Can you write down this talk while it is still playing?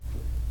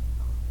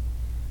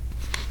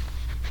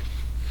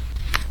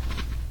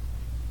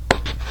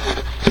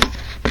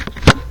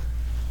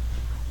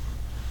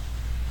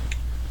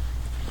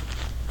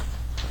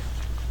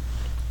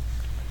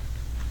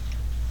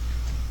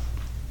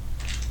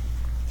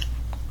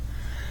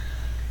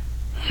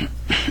न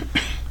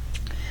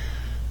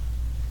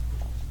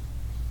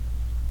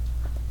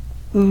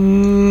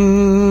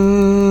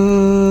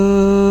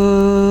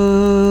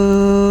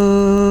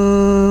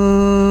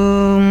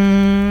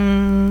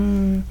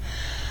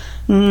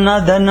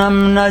धनम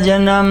न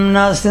जनम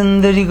न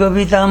सुंदरी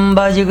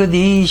कवितांबा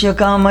जगदीश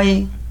कामयी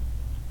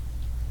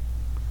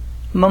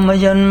मम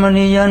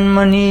जन्मनि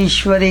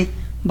जन्मनीश्वरे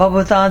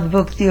भवताद्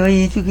भक्ति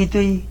हेतु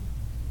कितुई.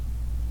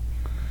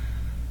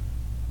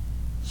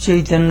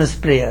 Chaitanya's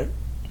prayer.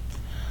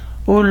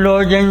 O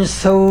Lord and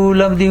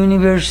Soul of the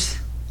universe,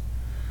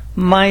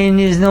 mine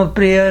is no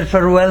prayer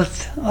for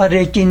wealth or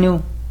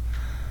retinue,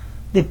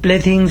 the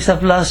playthings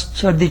of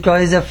lust or the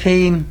toys of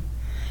fame,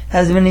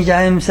 as many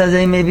times as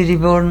I may be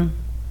reborn.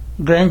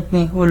 Grant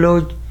me, O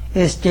Lord,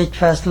 a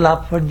steadfast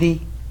love for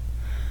Thee.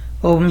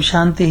 Om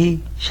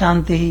Shantihi,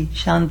 Shantihi,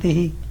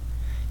 Shantihi.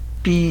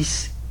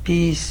 Peace,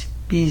 peace,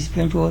 peace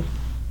be unto all.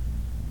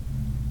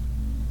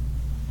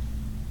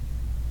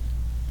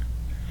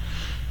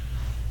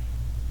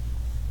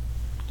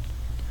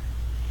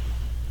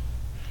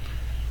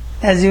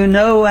 As you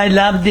know, I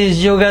love this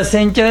yoga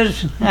center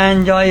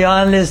and I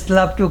always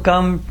love to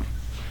come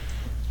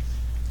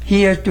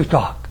here to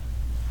talk.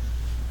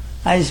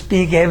 I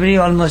speak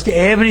almost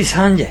every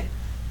Sunday.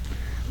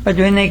 But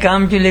when I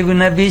come to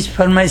Laguna Beach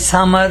for my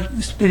summer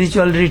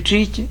spiritual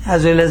retreat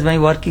as well as my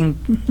working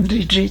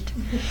retreat,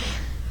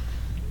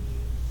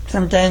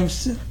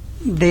 sometimes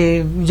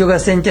the yoga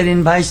center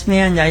invites me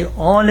and I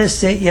always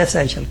say, yes,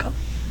 I shall come.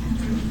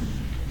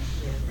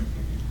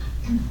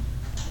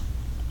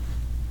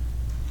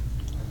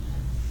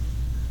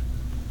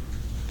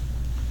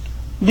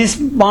 This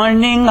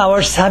morning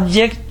our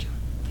subject,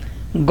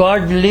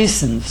 God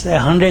listens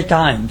 100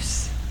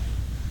 times.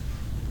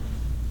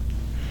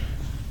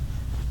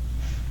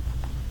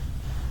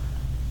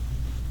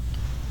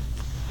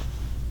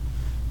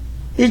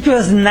 It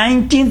was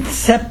 19th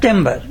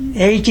September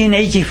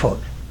 1884.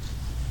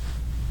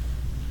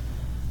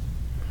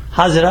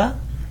 Hazra,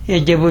 a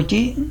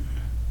devotee,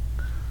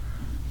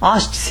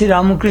 asked Sri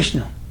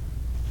Ramakrishna,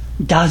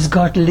 does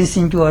God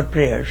listen to our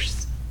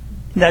prayers?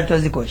 That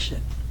was the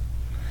question.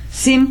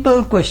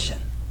 Simple question.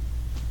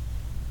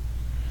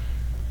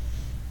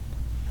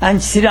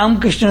 And Sri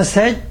Ramakrishna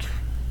said,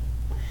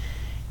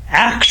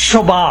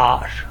 100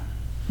 bar,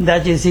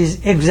 that is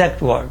his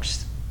exact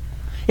words,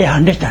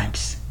 100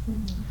 times.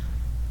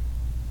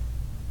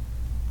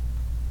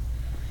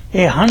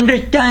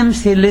 100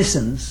 times he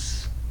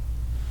listens.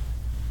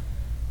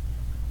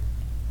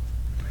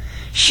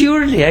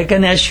 Surely I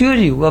can assure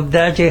you of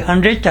that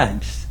 100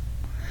 times.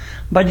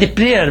 But the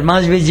prayer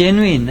must be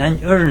genuine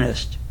and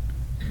earnest.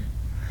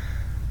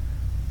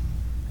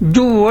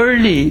 Do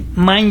worldly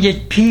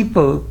minded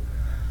people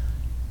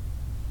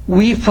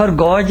weep for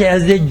God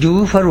as they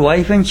do for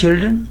wife and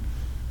children?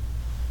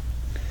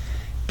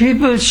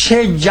 People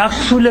shed jug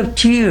full of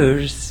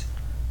tears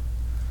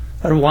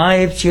for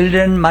wife,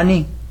 children,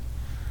 money.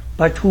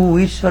 But who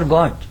weeps for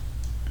God?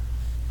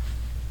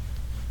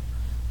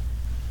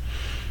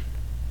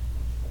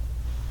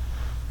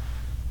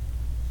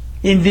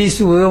 In this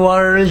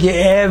world,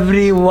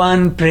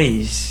 everyone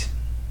prays,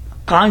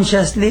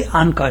 consciously,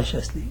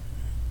 unconsciously.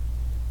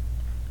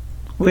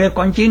 We are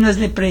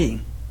continuously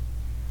praying.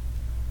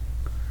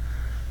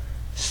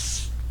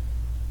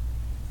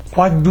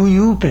 What do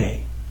you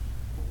pray?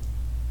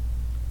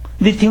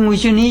 The thing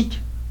which you need.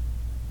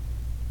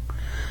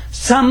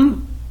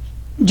 Some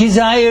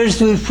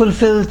desires we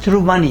fulfill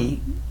through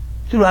money,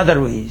 through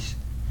other ways.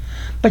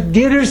 But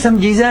there are some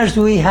desires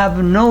we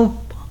have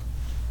no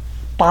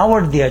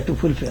power there to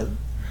fulfill.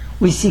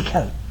 We seek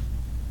help.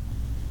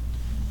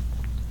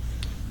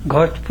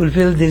 God,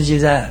 fulfill this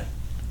desire.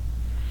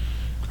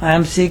 I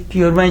am sick,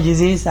 cure my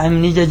disease, I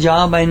need a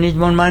job, I need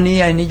more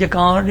money, I need a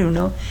car,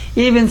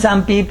 Even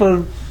some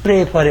people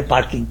pray for a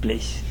parking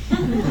place.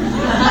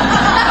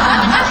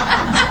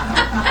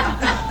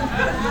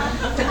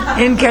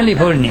 In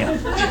California.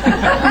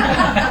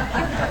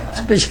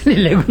 Especially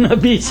Laguna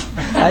Beach.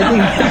 I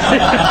think.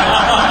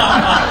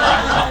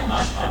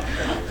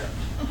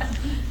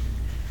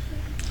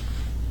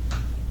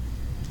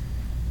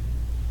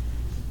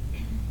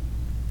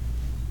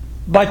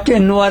 But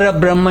Nwara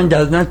Brahman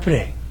does not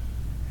pray.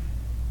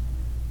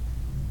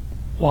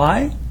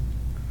 Why?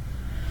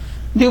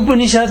 The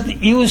Upanishad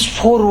use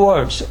 4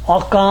 words: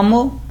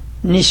 akamo,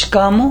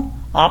 nishkamo,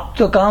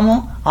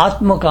 aptakamo,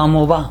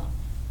 atmakamo va.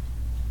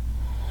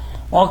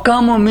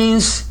 Akamo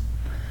means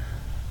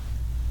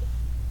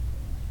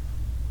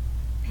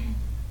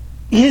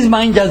his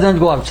mind does not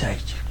go outside.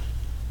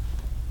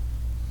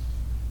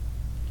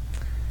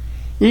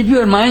 If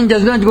your mind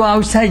does not go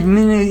outside,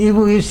 meaning if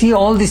you see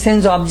all the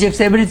sense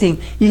objects,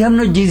 everything, you have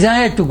no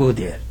desire to go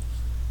there.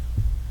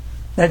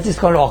 That is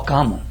called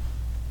akamo.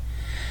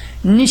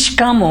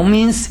 Nishkamo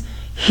means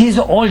his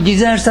all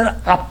desires are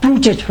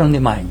uprooted from the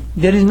mind.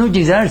 There is no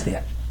desires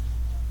there.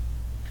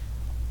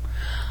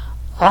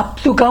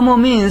 Aptukamo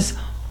means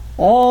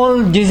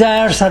all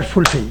desires are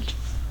fulfilled.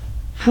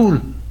 Full.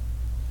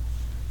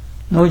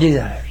 No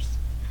desires.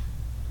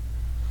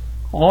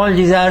 All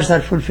desires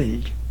are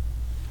fulfilled.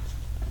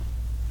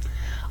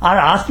 Or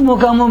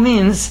Atmakamo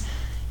means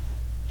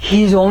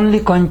he is only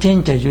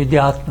contented with the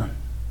Atman.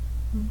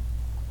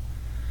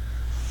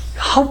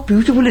 How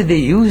beautifully they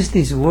use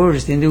these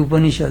words in the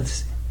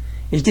Upanishads.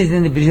 It is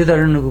in the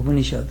Brihadaranyaka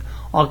Upanishad.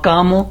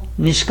 Akamo,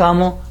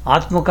 Nishkamo,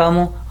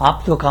 Atmakamo,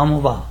 Aptokamo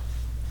va.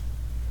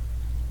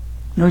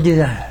 No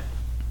desire.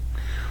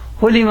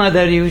 Holy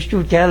Mother used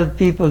to tell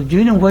people, do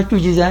you know what to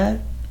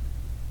desire?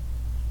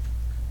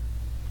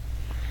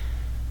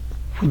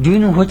 Do you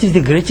know what is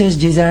the greatest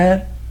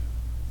desire?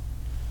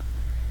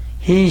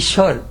 He is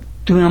sure,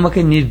 তুমি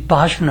আমাকে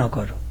নির্বাস না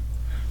করো.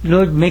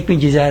 Lord, make me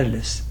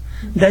desireless.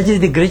 That is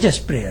the greatest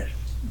prayer.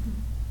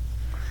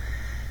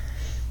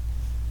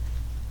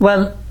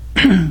 Well,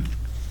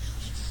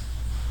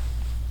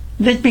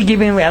 let me give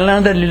him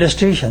another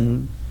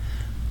illustration.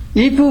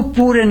 If you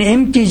pour an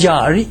empty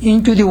jar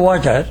into the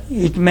water,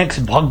 it makes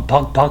bhag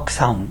bhag bhag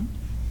sound.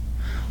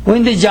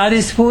 When the jar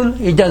is full,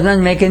 it does not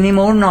make any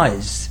more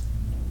noise.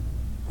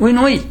 We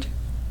know it.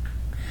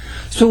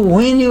 So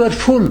when you are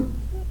full,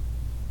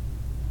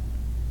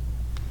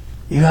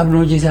 you have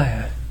no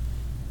desire.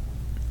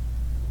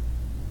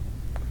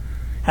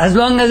 As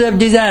long as you have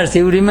desires,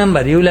 you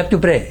remember, you will have to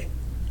pray.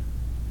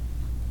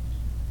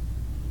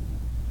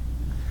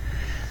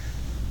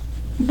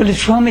 But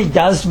Swami,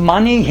 does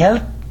money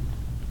help?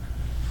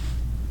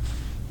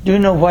 Do you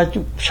know what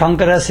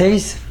Shankara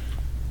says?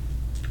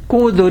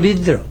 Ko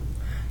doridra,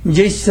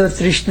 jaisa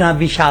trishna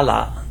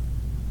vishala.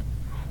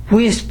 Who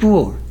is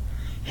poor?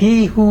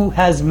 He who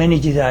has many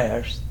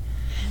desires.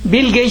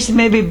 Bill Gates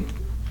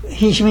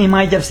he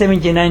might have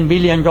 $79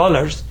 billion,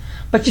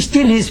 but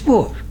still he is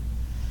poor.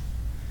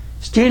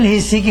 Still he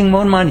is seeking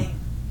more money,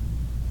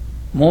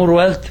 more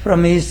wealth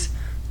from his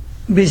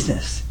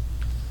business.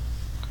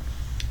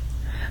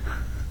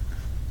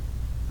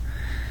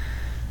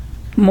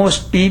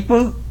 Most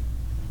people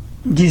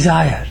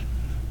desire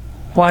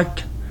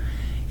what?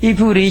 If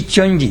you reach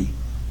Chanji,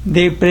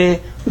 they pray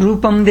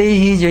Rupam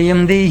Dehi,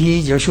 Jayam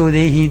Dehi, Jasho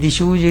Dehi,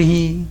 Dishu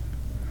Jahi.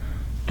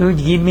 Lord,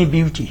 give me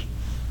beauty.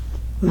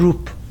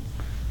 Rup,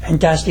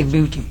 fantastic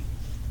beauty.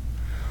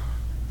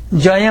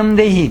 Jayam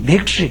Dehi,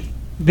 victory.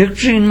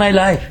 Victory in my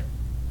life.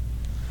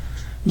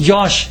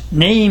 Josh,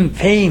 name,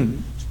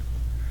 fame.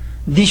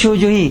 Disho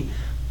Jahi,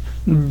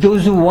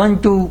 those who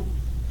want to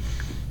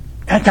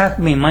attack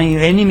me, my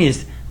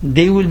enemies,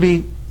 they will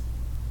be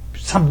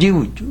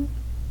subdued.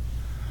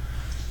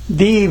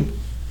 They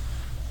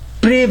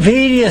pray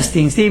various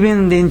things.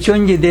 Even in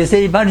Chonji they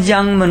say,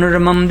 Varjang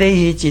Manoramam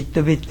Dehi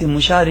Chittavitti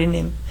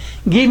Musharinim.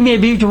 Give me a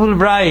beautiful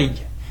bride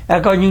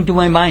according to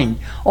my mind.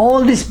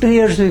 All these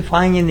prayers we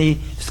find in the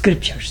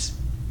scriptures.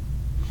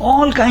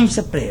 All kinds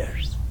of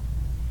prayers.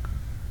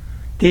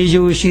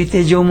 Tejoshi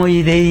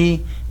Tejomoyi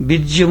Dehi,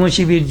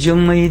 Virjamoshi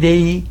Virjamoyi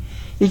Dehi.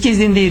 It is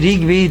in the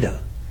Rig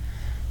Veda.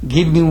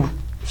 Give me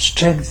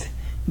strength,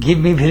 give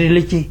me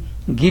virility,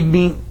 give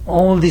me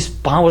all these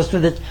powers so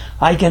that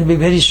I can be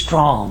very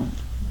strong.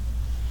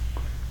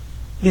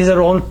 These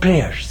are all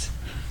prayers.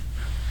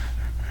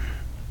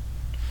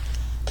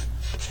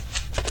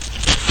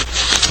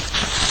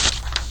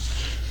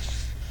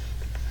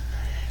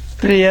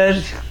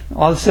 Prayers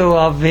also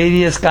of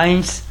various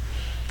kinds.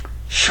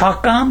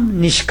 Shakam,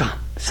 Nishkam.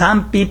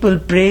 Some people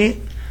pray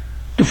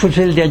to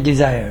fulfill their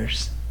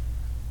desires.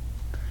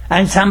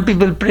 And some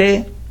people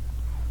pray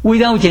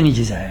without any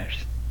desires.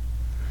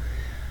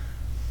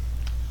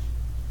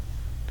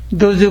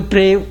 Those who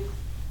pray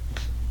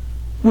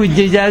with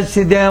desires,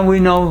 say there, we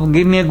know,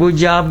 give me a good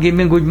job, give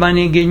me good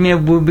money, give me a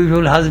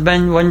beautiful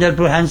husband,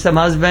 wonderful, handsome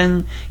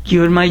husband,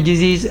 cure my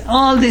disease.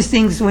 All these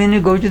things, when we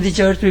go to the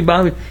church, we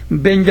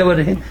bend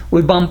our head,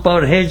 we bump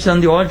our heads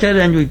on the altar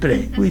and we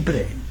pray. We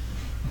pray.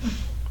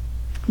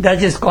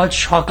 That is called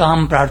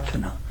Shakam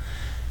Prarthana.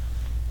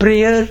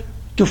 Prayer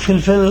to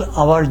fulfill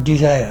our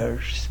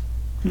desires.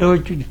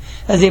 Lord,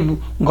 as if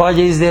God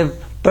is the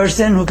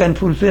person who can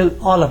fulfill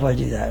all of our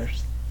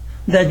desires.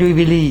 That we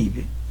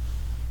believe.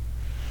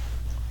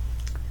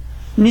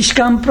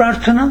 Nishkam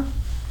Prarthana.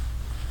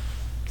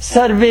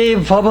 Sarve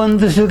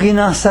bhavantu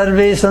sukhina,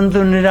 sarve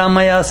santu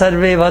niramaya,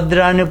 sarve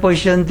bhadrani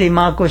pasyanti,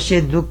 ma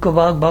kosyet dukkha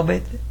bhag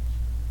bhavet.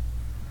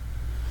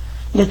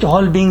 Let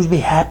all beings be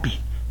happy.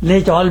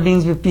 Let all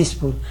beings be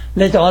peaceful.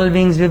 Let all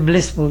beings be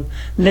blissful.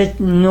 Let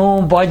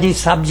no body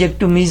subject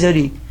to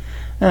misery.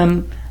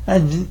 Let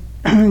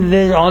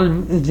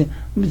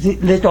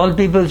all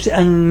people,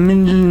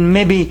 and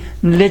maybe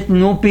let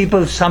no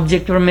people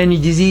subject from any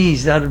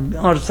disease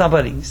or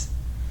sufferings.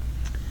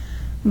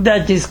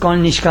 That is called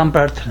Nishkam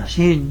Prarthana.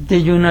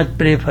 They do not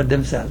pray for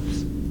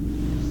themselves.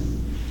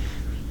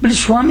 But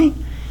Swami,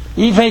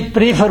 if I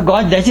pray for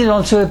God, that is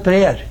also a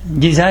prayer,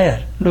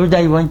 desire. Lord,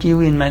 I want you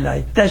in my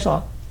life. That's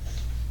all.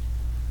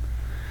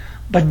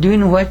 But do you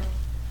know what?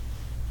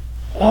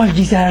 All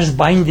desires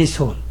bind the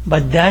soul,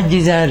 but that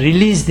desire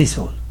releases the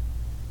soul.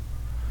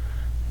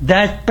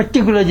 That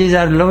particular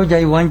desire, Lord,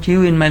 I want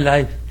you in my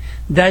life,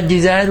 that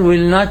desire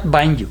will not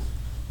bind you.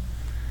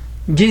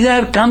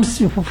 Desire comes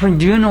from,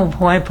 do you know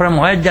from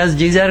where does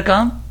desire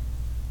come?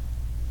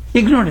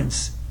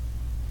 Ignorance.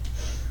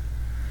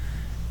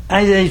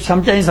 I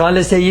sometimes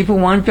always say, if you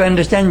want to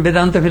understand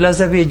Vedanta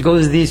philosophy, it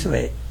goes this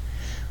way.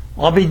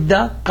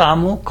 Avidya,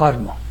 kamo,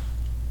 karma.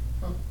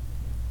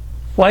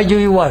 Why do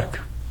you work?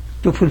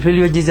 To fulfill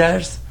your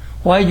desires.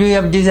 Why do you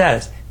have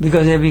desires?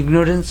 Because you have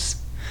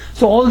ignorance.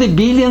 So all the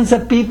billions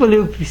of people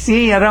you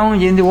see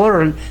around in the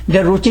world, they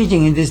are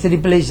rotating in these three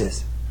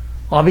places.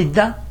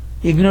 Avidya,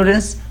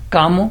 ignorance,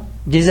 kamo,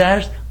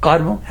 desires,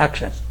 karma,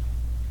 action.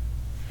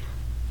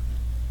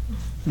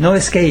 No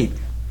escape.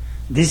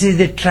 This is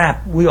the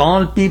trap. We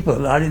all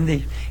people are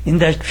in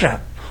that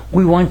trap.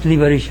 We want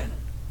liberation,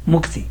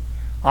 mukti,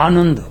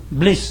 ananda,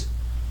 bliss,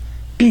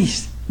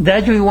 peace.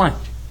 That we want.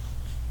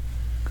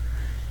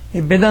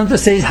 If Vedanta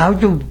says how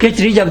to get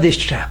rid of this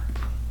trap,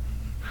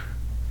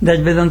 that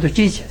Vedanta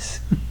teaches.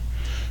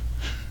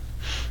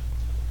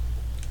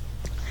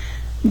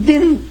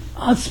 Then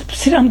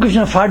Sri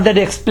Ramakrishna further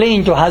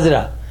explained to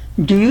Hazra,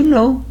 do you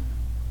know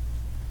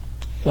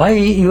why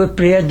your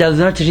prayer does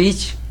not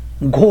reach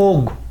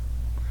Gog?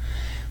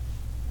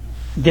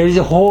 There is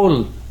a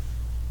hole.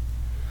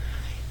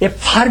 A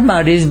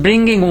farmer is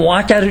bringing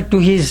water to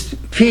his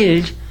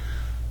field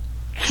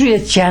through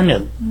a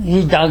channel.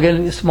 He dug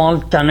a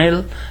small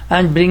tunnel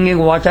and bringing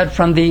water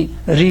from the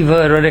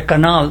river or a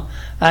canal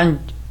and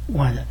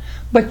water.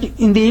 But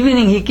in the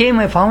evening he came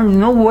and found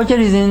no water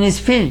is in his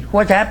field.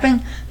 What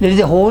happened? There is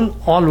a hole,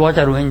 all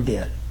water went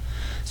there.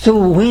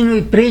 So when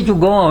we pray to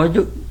God,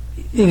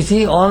 you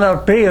see all our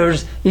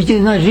prayers, it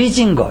is not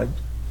reaching God.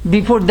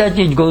 Before that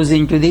it goes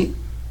in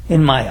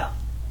Maya.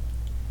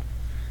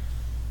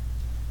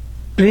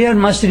 Prayer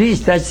must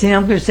reach, that Sri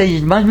Ramakrishna says,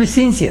 it must be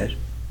sincere.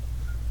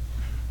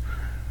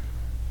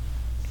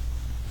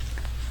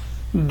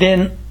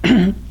 Then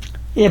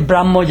a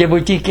Brahmo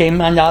devotee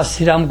came and asked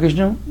Sri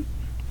Ramakrishna,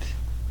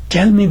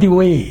 tell me the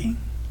way.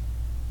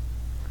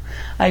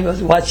 I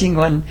was watching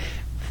one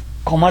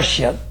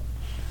commercial.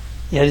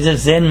 There is a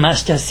Zen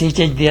master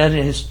seated there,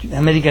 an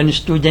American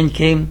student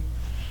came,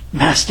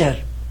 Master,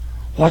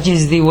 what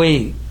is the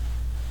way?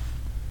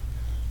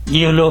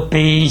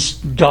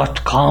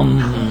 yellowpage.com.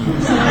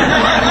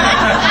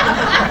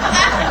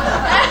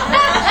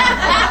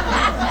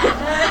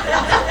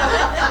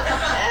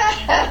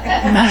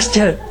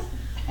 Master,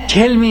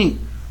 tell me,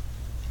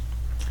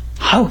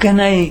 how can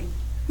I,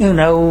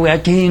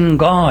 attain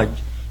God?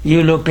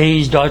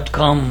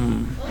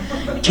 yellowpage.com.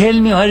 Tell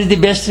me what is the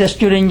best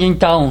restaurant in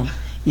town?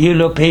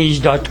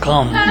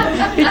 yellowpage.com.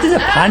 It is a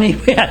funny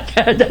way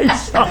I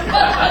saw.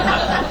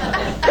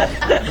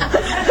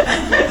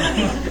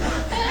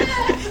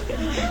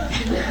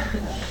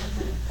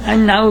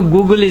 And now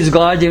Google is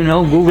God,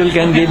 Google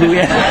can give you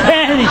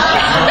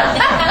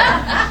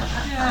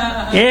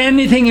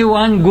anything you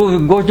want,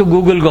 go to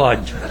Google God.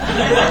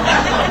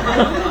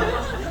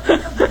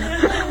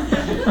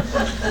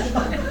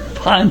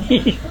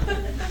 Funny.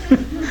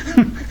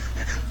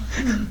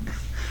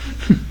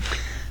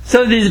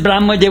 So this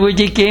Brahma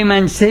devotee came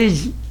and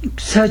says,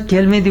 Sir,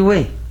 tell me the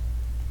way.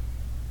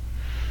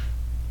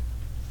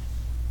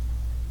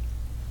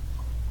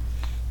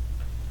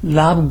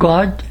 Love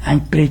God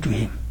and pray to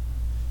Him.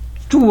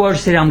 2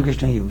 words Sri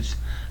Ramakrishna used.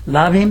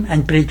 Love Him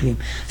and pray to Him.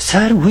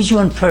 Sir, which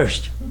one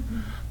first?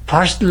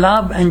 First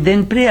love and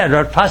then prayer,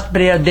 or first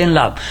prayer then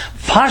love?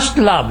 First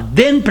love,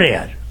 then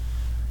prayer,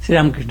 Sri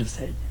Ramakrishna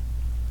said.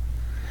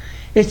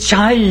 A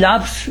child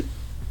loves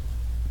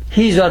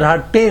his or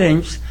her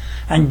parents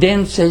and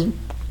then says,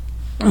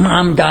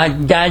 Mom,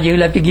 Dad, you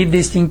will have to give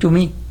this thing to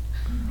me.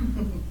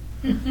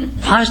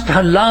 First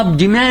her love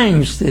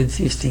demands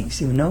these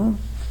things,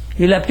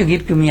 You'll have to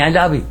give to me, I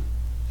love you.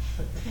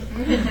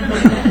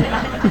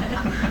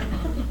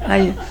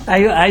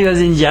 I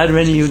was in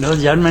Germany,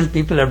 German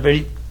people are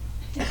very...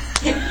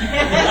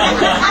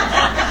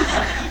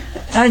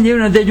 and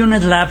they do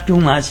not laugh too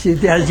much,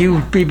 as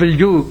you people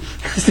do.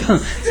 So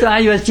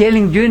I was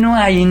telling, do you know,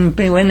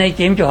 when I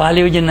came to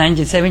Hollywood in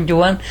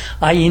 1971,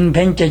 I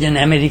invented an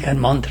American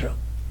mantra.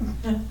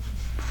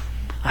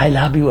 I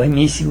love you, I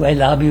miss you, I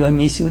love you, I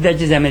miss you.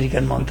 That is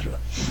American mantra.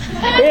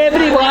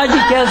 Everybody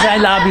tells I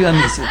love you, I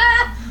miss you.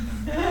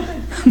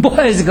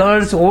 Boys,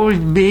 girls,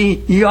 old,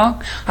 big,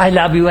 young, I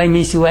love you, I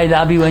miss you, I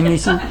love you, I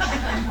miss you.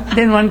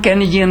 Then one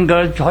Canadian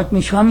girl taught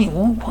me, Swami,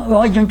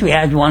 why don't you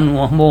add one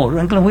more?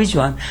 Uncle, which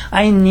one?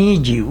 I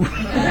need you.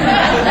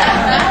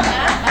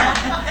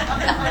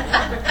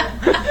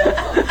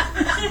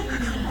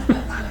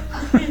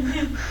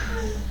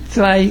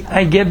 So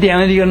I gave the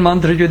American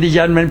mantra to the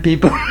German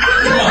people.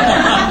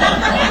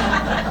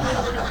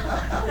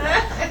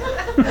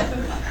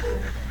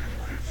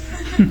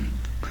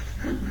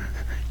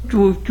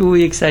 2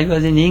 weeks I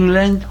was in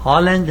England,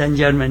 Holland and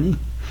Germany.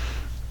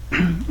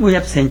 We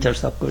have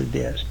centers, of course,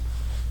 there.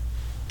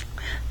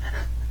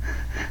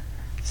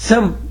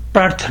 So,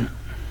 prarthana.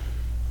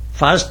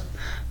 First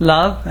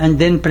love and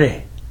then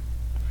pray.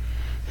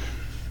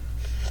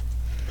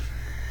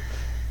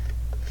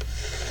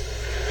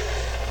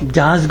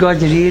 Does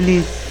God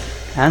really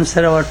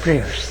answer our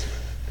prayers?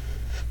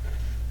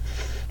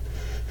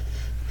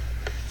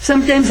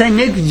 Sometimes I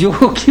make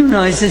joke,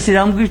 I say, Sri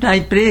Ramakrishna, I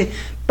pray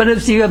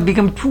Perhaps you have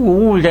become too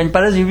old and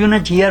perhaps you do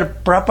not hear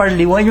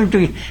properly. Why don't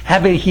you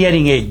have a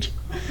hearing aid?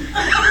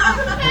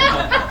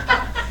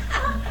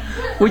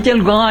 We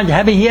tell God,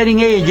 have a hearing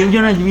aid.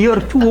 You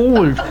are too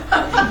old.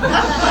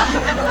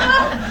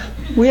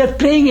 We are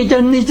praying,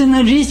 it's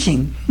not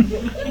reaching.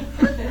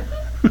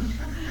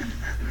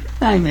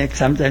 I make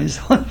sometimes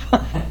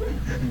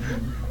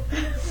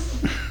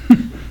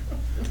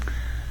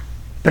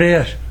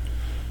prayer.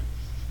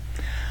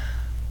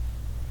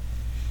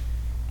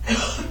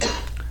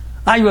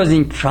 I was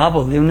in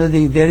trouble.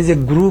 There is a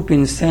group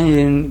in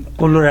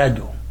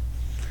Colorado,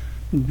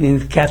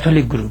 the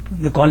Catholic group.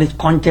 They call it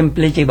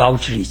Contemplative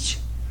Outreach,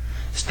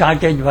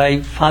 started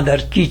by Father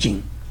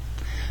Keating.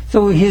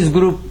 So his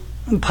group,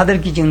 Father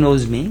Keating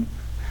knows me,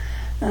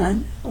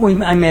 and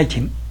I met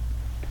him.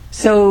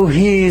 So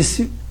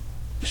his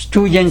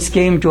students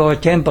came to our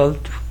temple,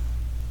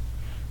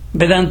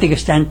 Vedantic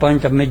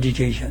standpoint of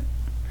meditation.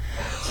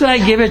 So I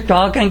gave a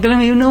talk and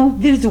told him,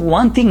 there is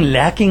one thing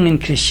lacking in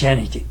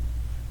Christianity.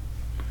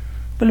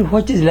 But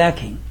what is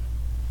lacking?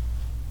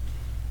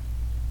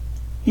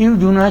 You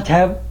do not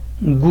have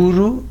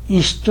Guru,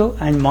 Ishto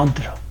and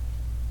Mantra.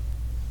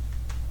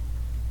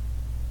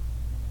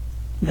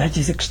 That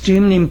is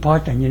extremely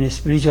important in a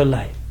spiritual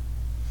life.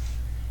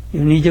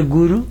 You need a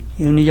Guru,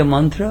 you need a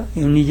Mantra,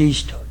 you need a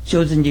Ishto,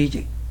 chosen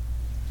teaching.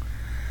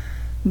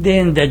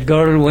 Then that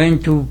girl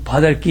went to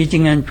Father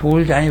Keating and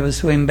told, I was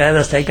so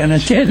embarrassed, I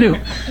cannot tell you,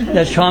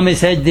 that Swami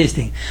said this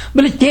thing.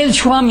 But tell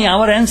Swami,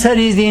 our answer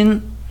is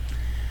in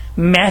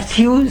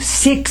Matthew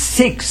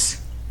 6:6.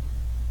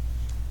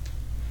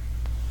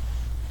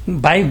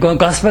 By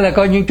Gospel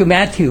according to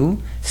Matthew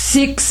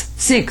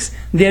 6:6,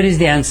 there is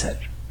the answer.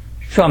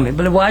 Swami,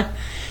 but what?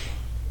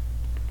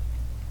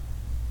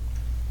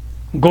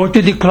 Go to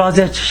the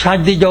closet,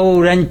 shut the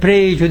door and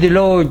pray to the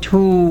Lord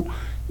who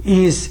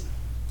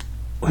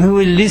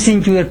will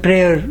listen to your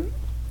prayer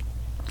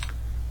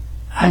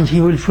and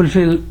He will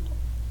fulfill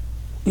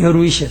your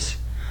wishes.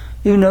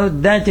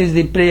 That is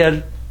the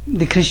prayer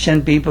the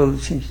Christian people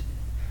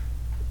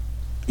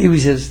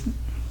uses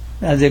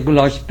as a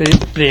Lord's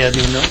prayer,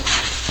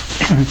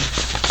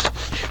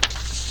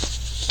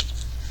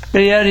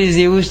 Prayer is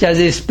used as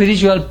a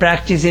spiritual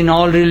practice in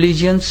all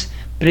religions.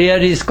 Prayer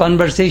is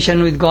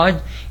conversation with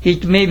God.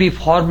 It may be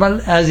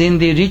formal, as in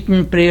the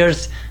written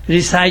prayers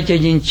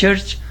recited in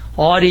church,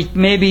 or it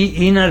may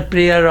be inner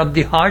prayer of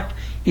the heart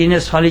in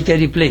a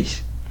solitary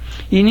place.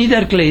 In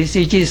either case,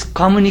 it is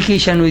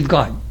communication with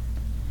God.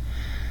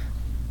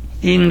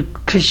 In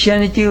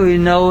Christianity, we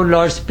know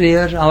Lord's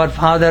Prayer, Our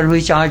Father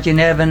which art in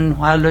heaven,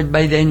 hallowed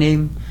be thy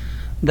name.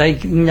 Thy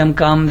kingdom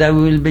come, thy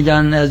will be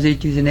done as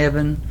it is in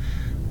heaven.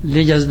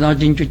 Lead us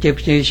not into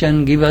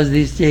temptation, give us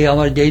this day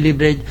our daily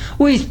bread.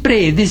 We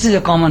pray, this is a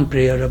common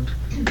prayer of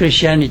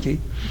Christianity.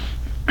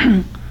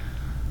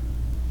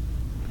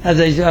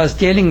 As I was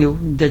telling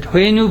you, that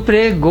when you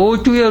pray, go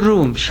to your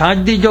room,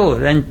 shut the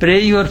door and pray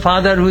your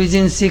Father who is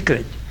in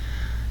secret.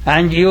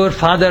 And your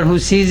Father who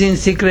sees in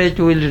secret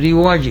will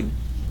reward you.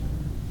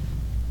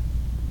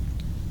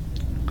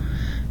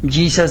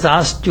 Jesus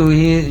asked to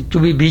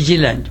be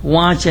vigilant,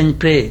 watch and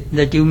pray,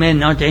 that you may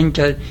not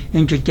enter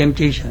into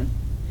temptation.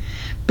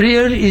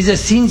 Prayer is a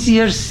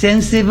sincere,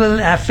 sensible,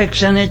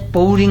 affectionate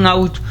pouring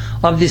out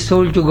of the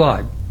soul to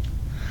God.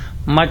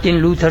 Martin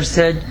Luther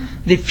said,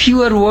 the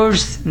fewer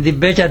words, the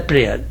better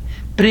prayer.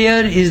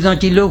 Prayer is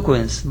not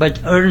eloquence,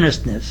 but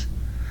earnestness.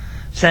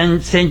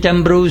 St.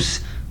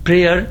 Ambrose's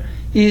prayer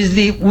is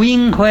the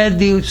wing where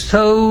the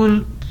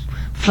soul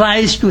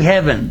flies to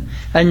heaven,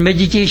 and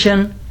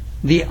meditation,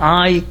 the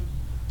eye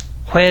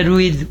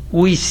wherewith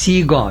we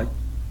see God.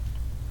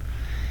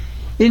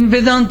 In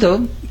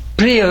Vedanta,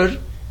 prayer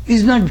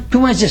is not too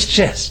much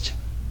stressed.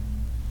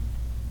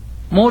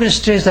 More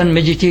stress than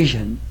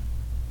meditation.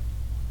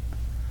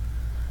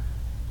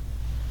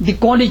 They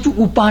call it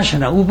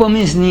upasana. Upa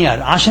means near.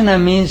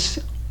 Asana means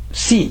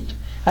seat.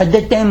 At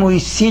that time we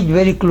sit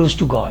very close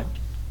to God.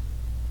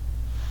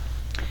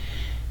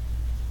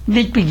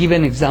 Let me give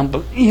an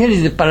example. Here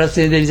is the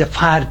parasite, there is a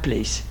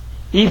fireplace.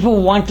 If you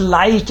want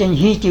light and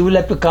heat, you will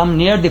have to come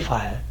near the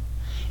fire.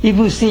 If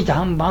you sit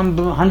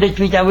 100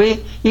 feet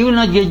away, you will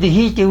not get the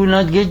heat, you will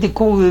not get the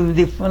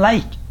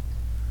light.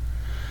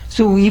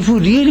 So if you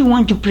really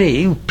want to pray,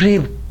 you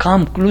pray,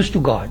 come close to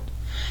God.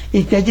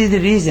 That is the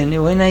reason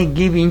when I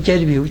give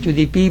interview to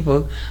the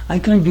people,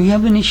 do you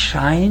have any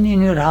shrine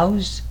in your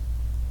house?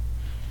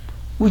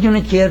 We do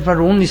not care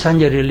for only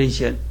Sunday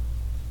religion.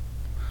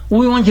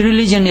 We want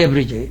religion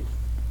every day.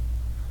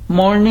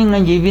 Morning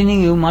and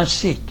evening you must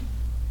sit.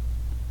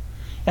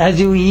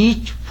 As you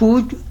eat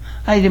food,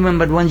 I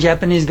remember one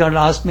Japanese girl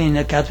asked me in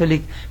a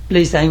Catholic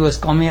place I was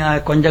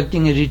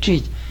conducting a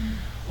retreat,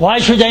 why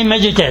should I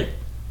meditate?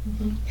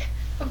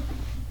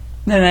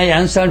 Then I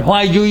answered,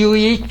 why do you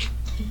eat?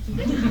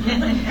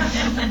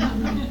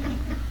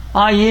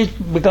 I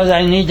eat because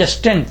I need a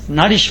strength,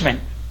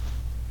 nourishment.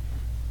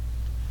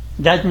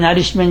 That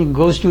nourishment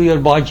goes to your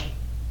body.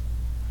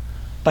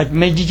 But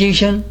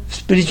meditation,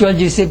 spiritual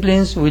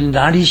disciplines will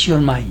nourish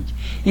your mind.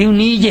 You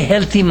need a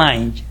healthy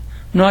mind,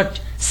 not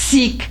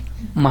sick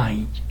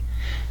mind.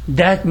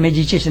 That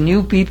meditation,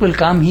 you people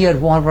come here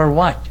for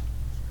what?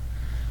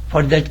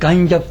 For that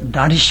kind of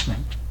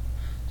nourishment,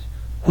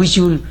 which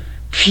will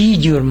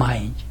feed your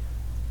mind.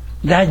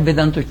 That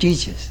Vedanta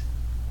teaches.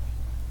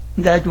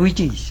 That we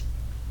teach.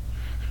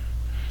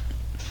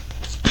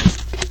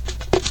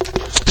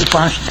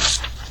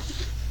 Upasana.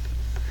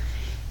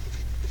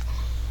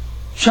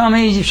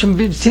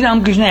 Sri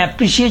Ramakrishna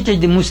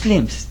appreciated the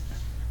Muslims.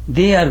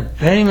 They are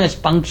very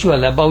much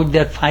punctual about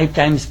their 5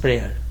 times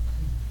prayer.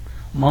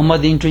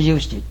 Muhammad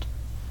introduced it.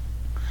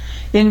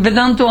 In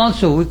Vedanta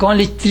also, we call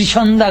it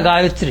Trishanda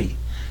Gayatri.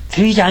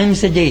 3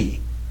 times a day.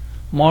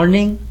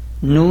 Morning,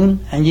 noon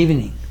and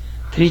evening.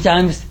 3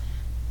 times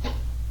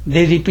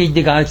they repeat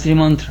the Gayatri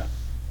mantra.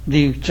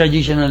 The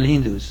traditional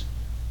Hindus.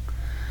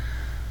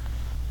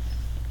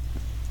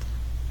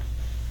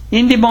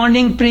 In the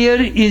morning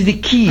prayer is the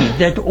key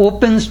that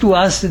opens to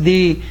us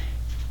the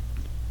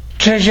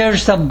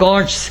treasures of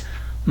God's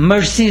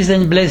mercies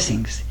and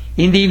blessings.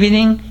 In the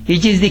evening,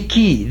 it is the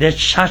key that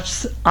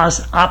shuts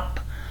us up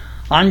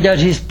under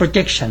His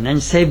protection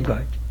and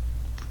safeguard.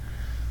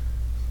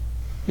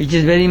 It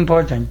is very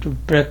important to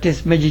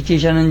practice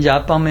meditation and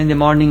japam in the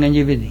morning and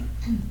evening.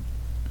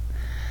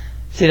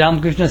 Sri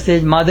Ramakrishna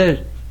says,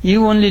 Mother,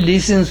 you only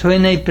listen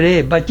when I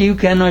pray, but you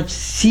cannot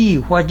see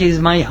what is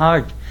my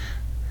heart.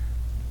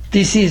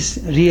 This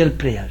is real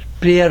prayer,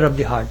 prayer of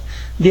the heart.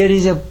 There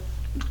is a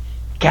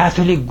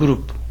Catholic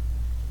group.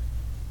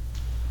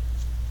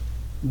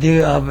 They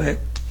have a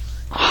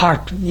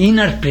heart,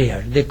 inner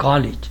prayer, they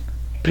call it.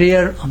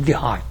 Prayer of the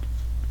heart.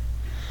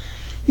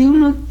 You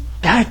know,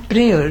 that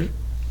prayer,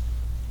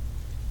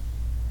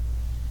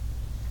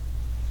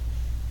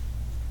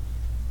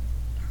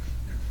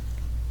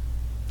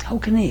 how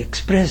can I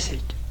express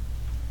it?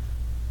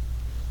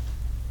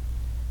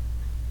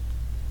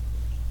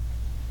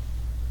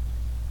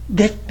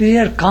 That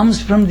prayer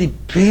comes from the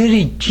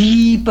very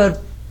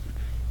deeper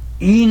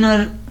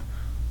inner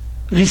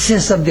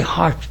recess of the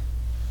heart.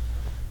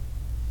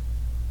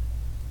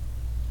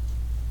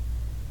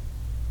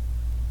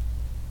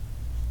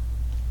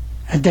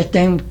 At that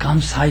time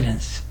comes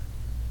silence.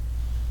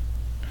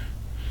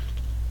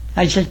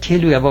 I shall tell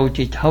you about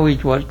it, how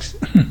it works.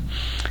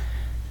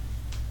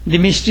 The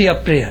mystery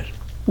of prayer.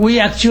 We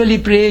actually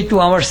pray to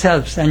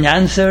ourselves and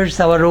answers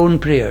our own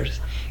prayers.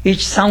 It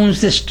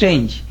sounds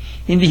strange.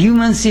 In the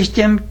human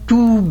system,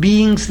 2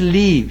 beings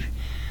live.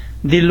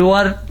 The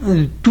lower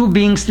 2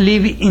 beings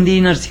live in the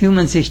inner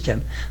human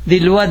system. The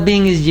lower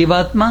being is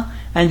Jivatma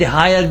and the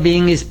higher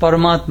being is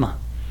Paramatma.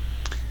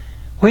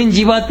 When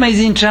Jivatma is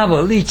in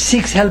trouble, it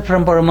seeks help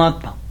from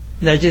Paramatma.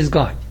 That is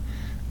God.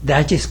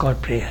 That is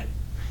called prayer.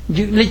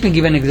 Let me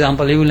give an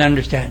example, you will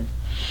understand.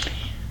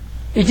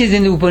 It is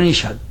in the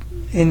Upanishad,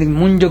 in the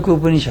Munjaka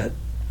Upanishad.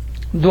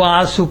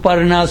 Dva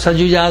suparna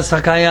sajuja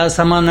sakaya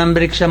samanam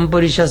briksham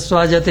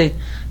purishaswajate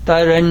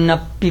taranna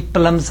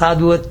pipalam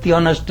sadhuvatya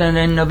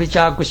nashtanenna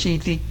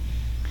vichakushiti.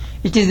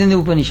 It is in the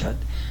Upanishad.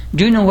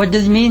 Do you know what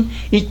does it mean?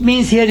 It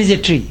means here is a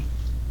tree.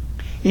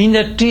 In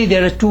the tree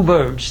there are 2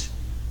 birds.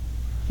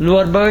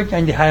 Lower bird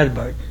and the higher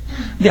bird.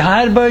 The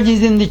higher bird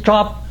is in the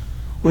top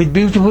with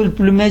beautiful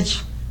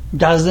plumage,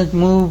 doesn't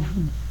move,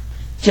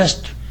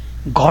 just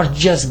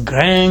gorgeous,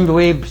 grand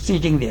way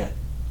sitting there.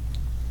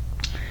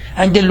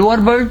 And the lower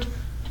bird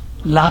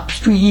loves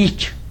to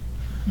eat.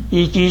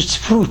 It eats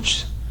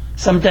fruits.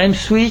 Sometimes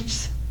sweet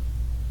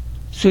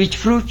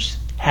fruits,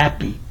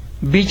 happy.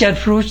 Bitter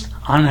fruits,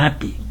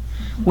 unhappy.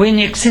 When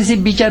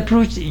excessive bitter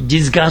fruits,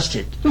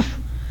 disgusted. Oof,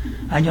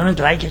 I don't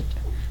like it.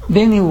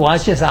 Then he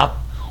washes up.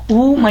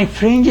 Oh, my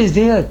friend is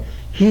there.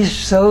 He is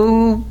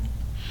so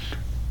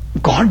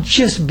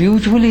gorgeous,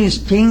 beautifully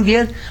staying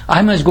there.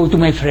 I must go to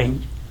my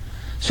friend.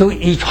 So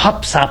it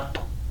hops up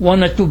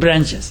 1 or 2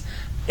 branches.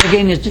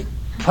 Again it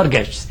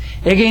forgets.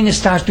 Again it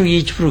starts to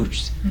eat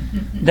fruits.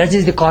 That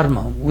is the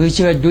karma which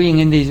we are doing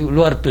in the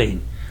lower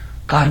plane.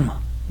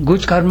 Karma.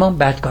 Good karma,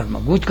 bad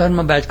karma. Good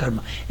karma, bad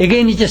karma.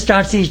 Again it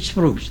starts to eat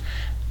fruits.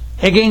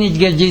 Again it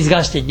gets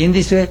disgusted. In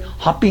this way,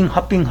 hopping.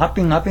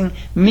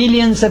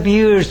 Millions of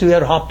years we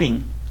are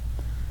hopping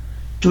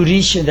to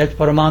reach that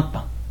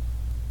Paramatma.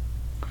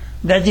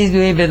 That is the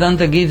way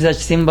Vedanta gives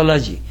us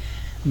symbology.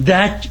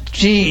 That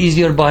tree is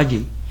your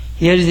body.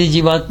 Here is the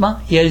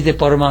Jivatma, here is the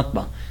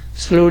Paramatma.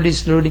 Slowly,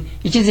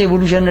 it is an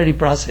evolutionary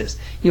process.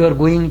 You are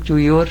going to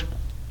your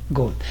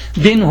goal.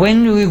 Then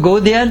when you go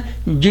there,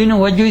 do you know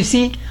what you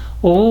see?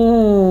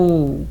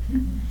 Oh,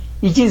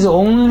 it is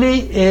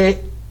only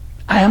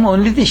I am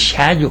only the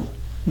shadow.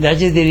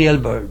 That is the real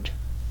bird.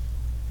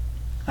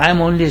 I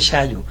am only a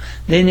shadow.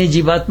 Then a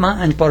Jivatma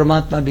and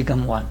Paramatma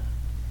become one.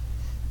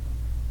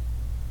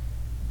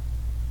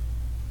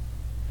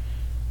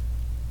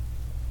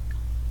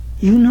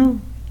 You know,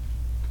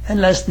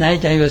 and last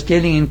night I was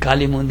telling in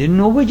Kali Mandir,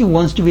 nobody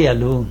wants to be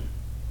alone.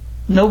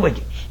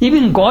 Nobody.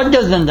 Even God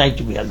doesn't like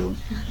to be alone.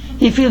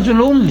 He feels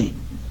lonely.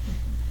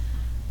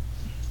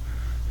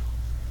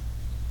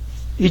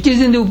 It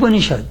is in the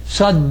Upanishad.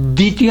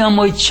 Saddityam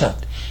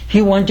Moichat.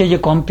 He wanted a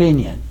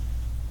companion.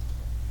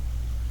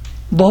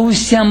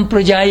 Bahusyam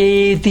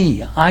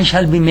prajayeti. I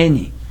shall be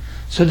many.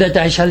 so that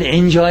I shall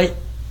enjoy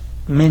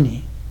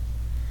many.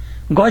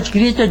 God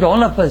created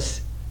all of us.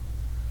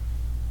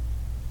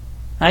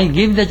 I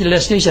give that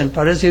illustration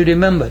for us, you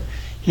remember.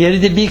 Here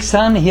is the big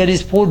sun, here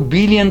is 4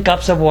 billion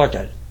cups of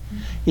water.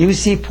 You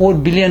see 4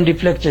 billion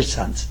reflected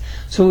suns.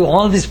 So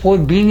all these 4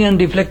 billion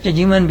reflected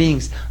human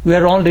beings, we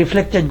are all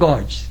reflected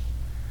gods.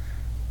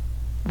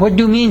 What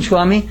do you mean,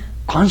 Swami?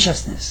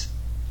 Consciousness.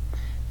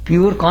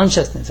 Pure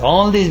consciousness.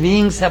 All these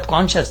beings have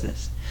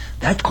consciousness.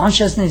 That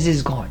consciousness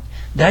is God.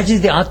 That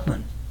is the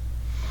Atman.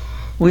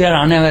 We are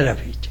unaware of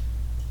it.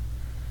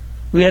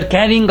 We are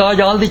carrying God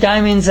all the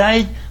time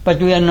inside, but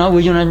we do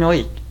not know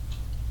it.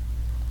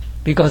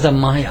 Because of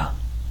Maya.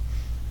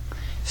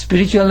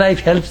 Spiritual life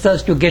helps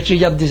us to get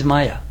rid of this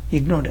Maya,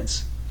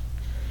 ignorance.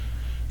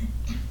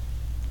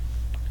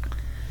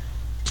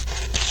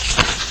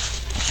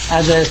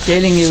 As I was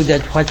telling you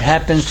that what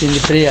happens in the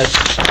prayers,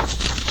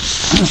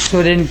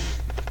 Soren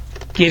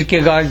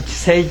Kierkegaard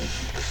said,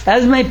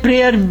 as my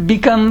prayer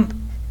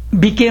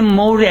became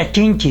more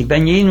attentive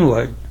and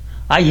inward,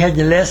 I had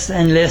less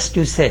and less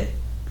to say.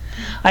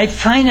 I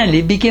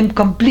finally became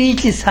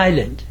completely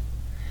silent.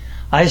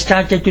 I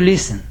started to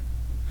listen,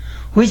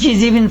 which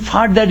is even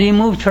farther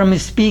removed from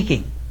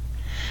speaking.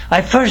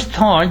 I first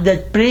thought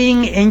that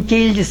praying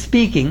entailed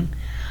speaking.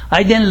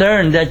 I then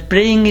learned that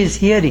praying is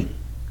hearing,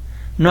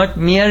 not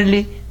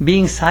merely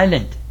being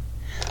silent.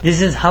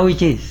 This is how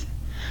it is.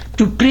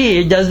 To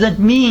pray does not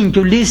mean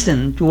to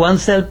listen to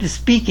oneself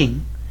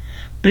speaking.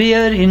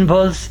 Prayer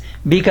involves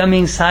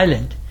becoming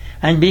silent,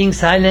 and being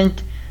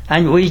silent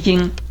and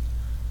waiting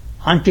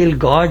until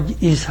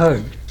God is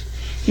heard.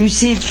 You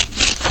see,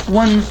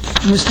 one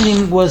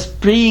Muslim was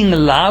praying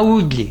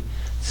loudly.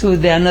 So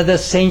another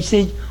saint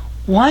said,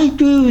 why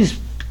do you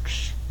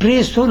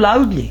pray so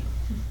loudly?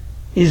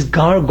 Is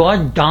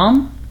God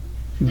dumb?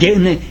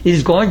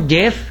 Is God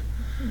deaf?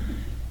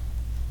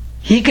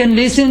 He can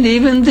listen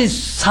even the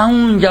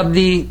sound of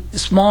the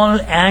small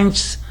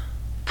ant's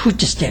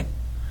footstep.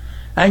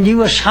 And you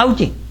were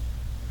shouting.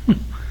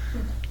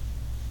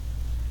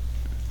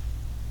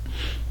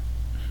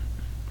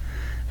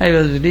 I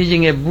was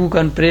reading a book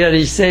on prayer.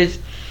 It says,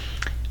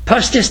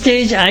 first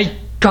stage, I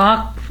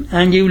talk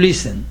and you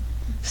listen.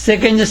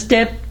 Second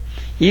step,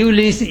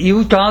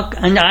 you talk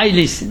and I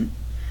listen.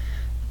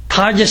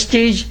 Third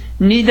stage,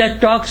 neither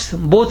talks,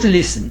 both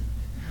listen.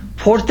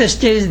 Fourth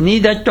stage,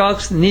 neither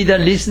talks, neither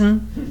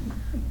listen,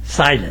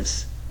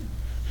 silence.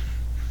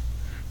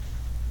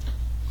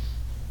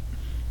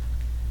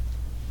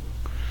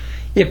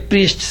 A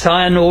priest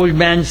saw an old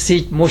man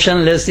sit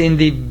motionless in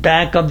the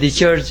back of the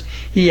church.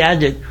 He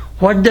added,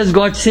 what does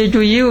God say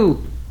to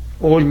you,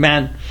 old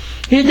man?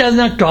 He does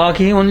not talk,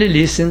 he only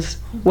listens.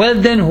 Well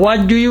then,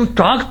 what do you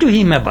talk to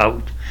him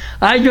about?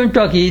 I don't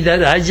talk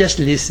either, I just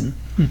listen.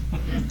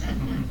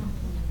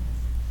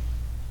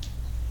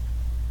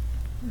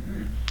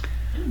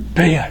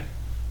 Prayer.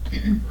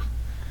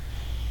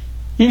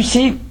 You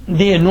see,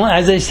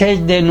 as I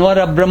said, the knower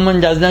of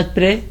Brahman does not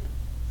pray.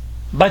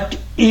 But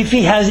if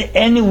he has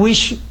any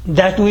wish,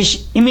 that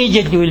wish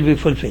immediately will be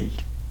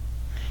fulfilled.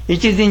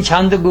 It is in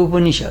Chandogya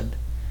Upanishad.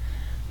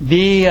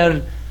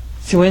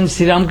 When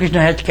Sri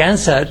Ramakrishna had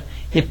cancer,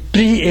 a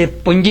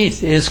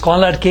Pundit, a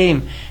scholar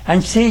came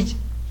and said,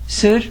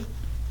 sir,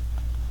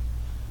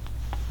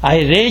 I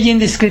read in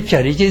the scripture,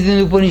 it is in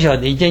the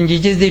Upanishad, it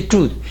is the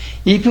truth.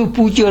 If you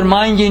put your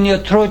mind in your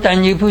throat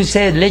and if you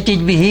say, let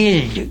it be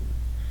healed,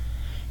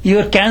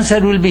 your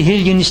cancer will be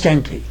healed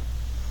instantly.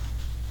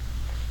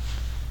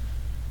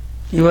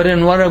 You are a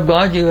knower of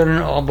God, you are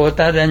an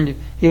avatar, and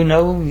you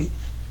know,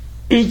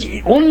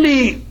 it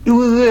only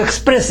you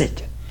express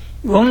it,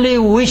 you only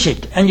wish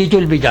it, and it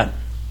will be done.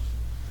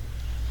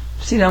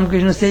 Sri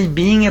Ramakrishna says,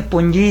 being a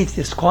Pundit,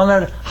 a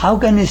scholar, how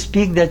can you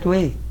speak that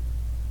way?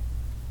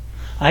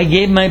 I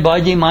gave my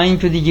body,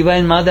 mind to the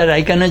Divine Mother,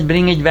 I cannot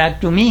bring it back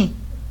to me.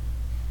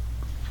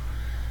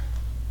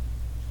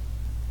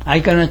 I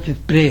cannot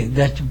pray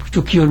that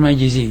to cure my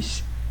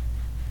disease.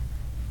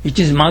 It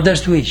is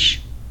Mother's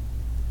wish.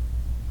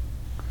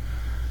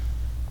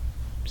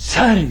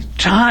 Sir,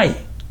 try.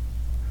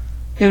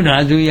 You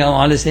know, we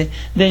always say,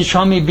 then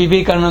Swami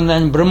Vivekananda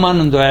and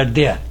Brahmananda are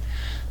there.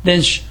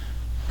 Then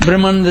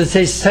Brahmananda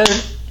says, sir,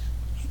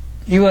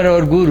 you are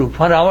our Guru.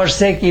 For our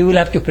sake, you will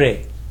have to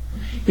pray.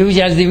 You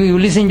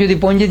listen to the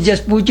Pundit,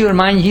 just put your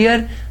mind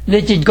here,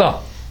 let it go.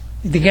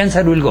 The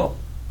cancer will go.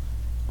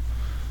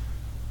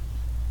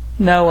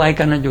 No, I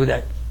cannot do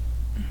that.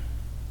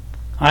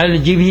 I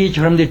will deviate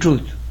from the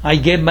truth. I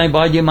gave my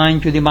body,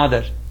 mind to the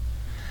Mother.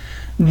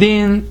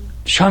 Then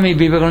Swami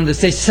Vivekananda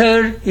says,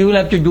 sir, you will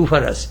have to do for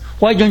us.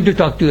 Why don't you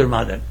talk to your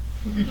mother?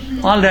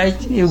 All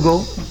right, you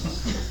go.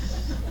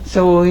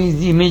 So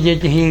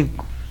immediately he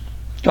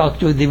talked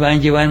to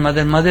Divine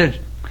Mother. Mother,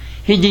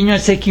 he did not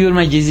say cure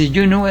my disease.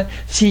 You know,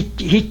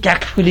 he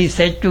tactfully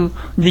said to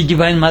the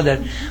Divine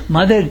Mother,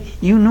 Mother,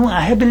 you know,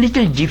 I have a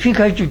little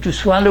difficulty to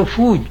swallow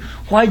food.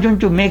 Why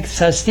don't you make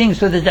such things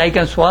so that I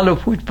can swallow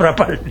food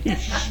properly?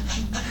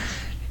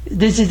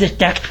 This is a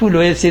tactful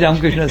way Sri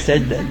Ramakrishna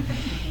said that.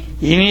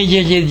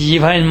 Immediately the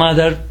Divine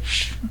Mother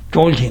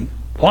told him,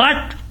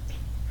 what?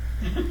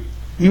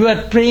 You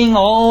are praying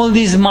all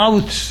these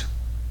mouths.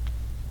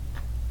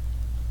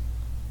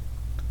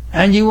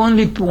 And you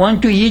only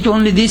want to eat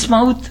only this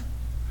mouth?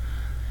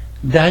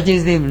 That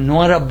is the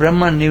Nora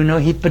Brahman,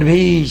 he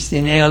pervades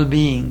in all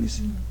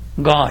beings.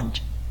 God.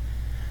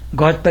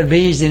 God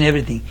pervades in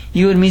everything.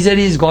 Your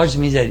misery is God's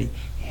misery.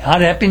 Our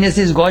happiness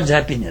is God's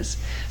happiness.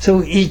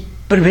 So it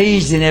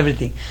pervades in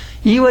everything.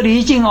 You are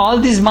eating all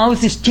these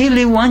mouths, still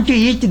you want to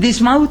eat this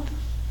mouth?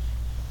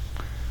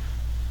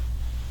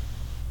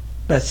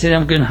 But Sri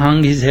Ramakrishna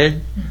hung his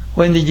head.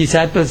 When the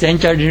disciples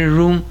entered in the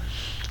room,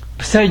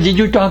 "Sir, did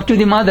you talk to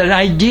the mother?"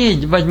 "I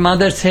did, but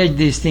mother said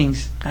these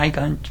things. I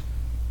can't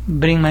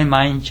bring my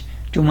mind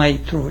to my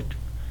throat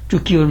to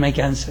cure my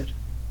cancer."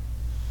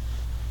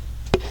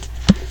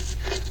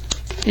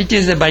 It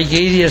is a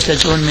vicarious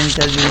atonement,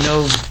 as we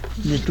know.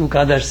 They took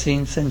other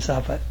sins and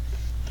suffer.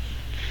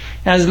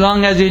 As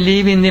long as we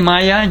live in the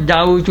Maya,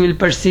 doubt will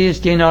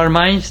persist in our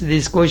minds.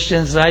 These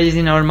questions rise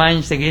in our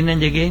minds again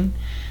and again.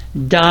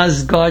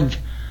 Does God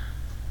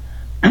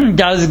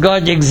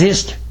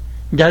exist?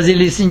 Does He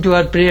listen to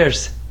our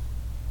prayers?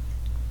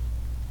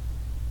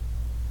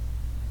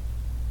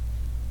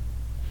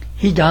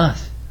 He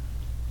does.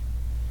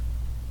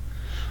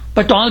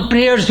 But all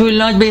prayers will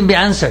not be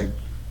answered,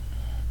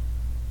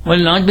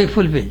 will not be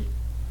fulfilled.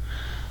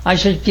 I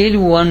shall tell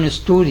you one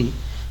story.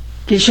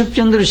 Keshav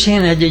Chandra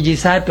Sen had a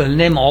disciple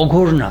named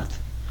Aghornath.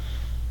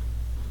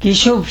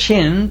 Keshav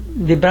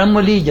Sen, the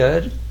Brahmo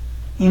leader,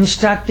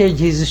 instructed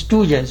his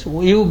students,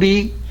 you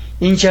be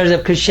in charge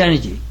of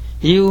Christianity,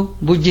 you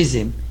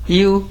Buddhism,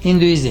 you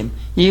Hinduism,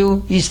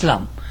 you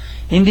Islam.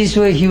 In this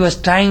way he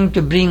was trying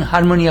to bring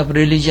harmony of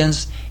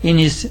religions in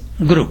his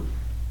group.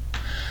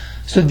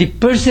 So the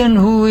person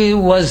who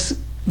was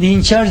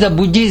in charge of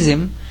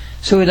Buddhism,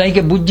 so like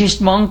a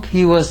Buddhist monk,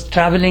 he was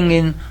traveling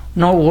in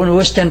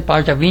western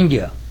part of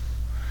India.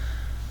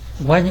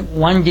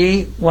 One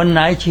day, one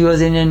night he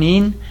was in an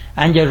inn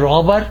and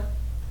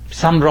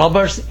some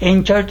robbers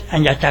entered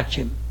and attacked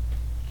him.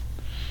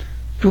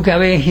 Took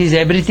away his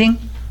everything.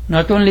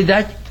 Not only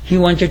that, he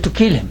wanted to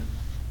kill him.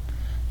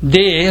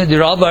 The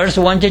robbers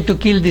wanted to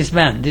kill this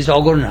man, this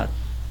Aghornath.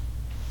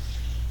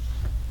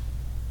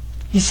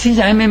 He says,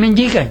 "I am a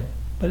mendicant."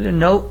 Well,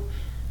 no,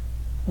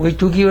 we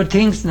took your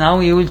things,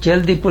 now you will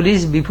tell the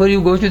police. Before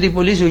you go to the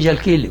police, we shall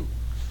kill you.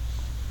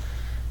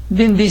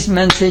 Then this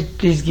man said,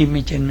 "Please give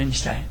me 10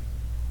 minutes time.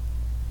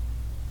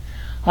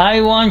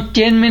 I want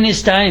 10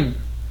 minutes time."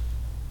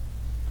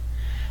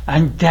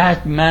 And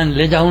that man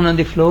lay down on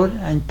the floor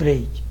and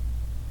prayed.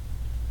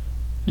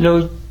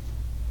 "Lord,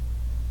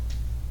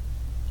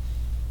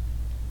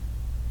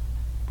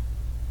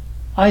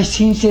 I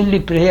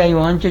sincerely pray, I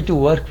wanted to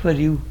work for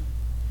you.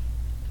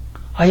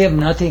 I have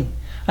nothing.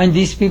 And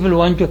these people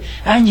want to..."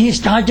 And he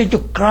started to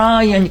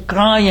cry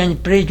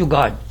and pray to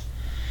God.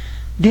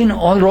 Then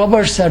all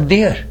robbers are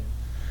there.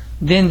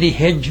 Then the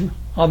head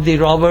of the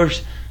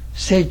robbers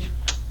said,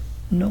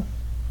 "No,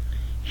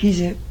 he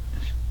is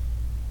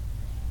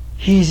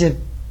a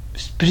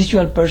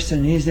spiritual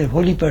person, he is a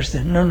holy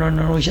person. No,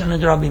 we shall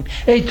not rob him.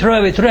 Hey, throw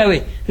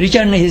away,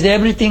 return his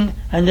everything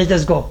and let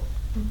us go."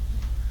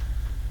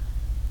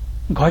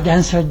 God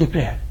answered the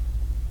prayer.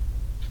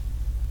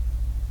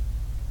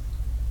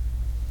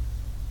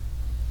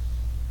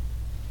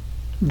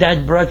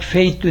 That brought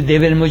faith to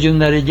Deven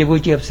Majumdar, a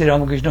devotee of Sri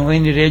Ramakrishna.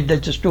 When he read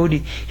that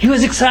story, he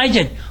was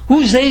excited.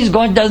 Who says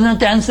God does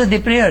not answer the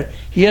prayer?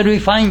 Here we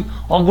find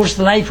August's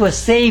life was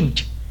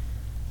saved.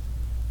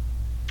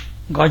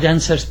 God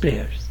answers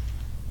prayers.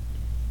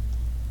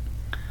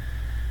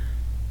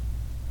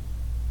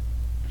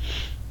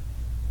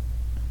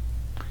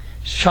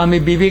 Swami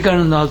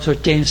Vivekananda also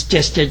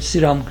tested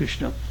Sri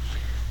Ramakrishna.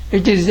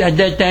 It is at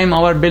that time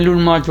our Belur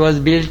Math was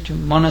built,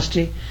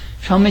 monastery.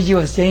 Swamiji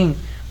was saying,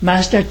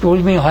 "Master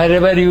told me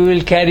wherever you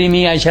will carry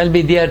me, I shall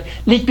be there.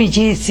 Let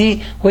me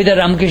see whether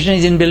Ramakrishna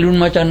is in Belur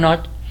Math or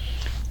not."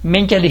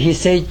 Mentally he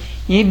said,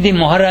 "If the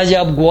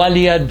Maharaja of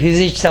Gwalior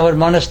visits our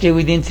monastery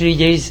within 3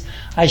 days,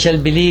 I shall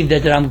believe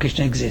that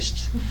Ramakrishna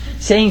exists."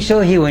 Saying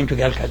so, he went to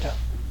Calcutta.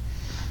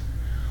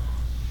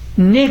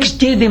 Next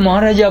day, the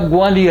Maharaja of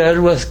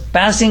Gwalior was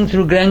passing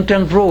through Grand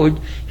Trunk Road.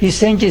 He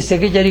sent his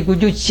secretary,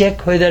 "Could you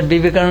check whether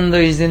Vivekananda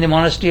is in the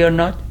monastery or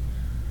not?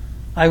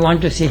 I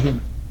want to see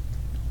him."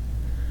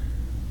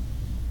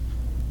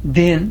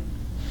 Then,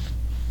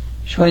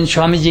 when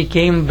Swamiji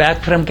came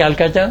back from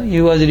Calcutta,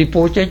 he was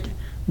reported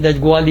that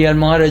Gwalior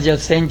Maharaja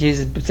sent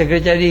his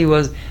secretary.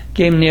 He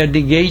came near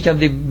the gate of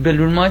the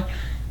Belur Math.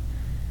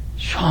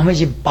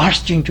 Swamiji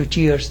burst into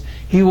tears.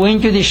 He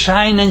went to the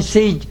shrine and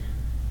said,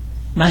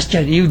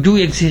 "Master, you do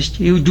exist,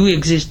 you do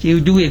exist,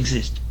 you do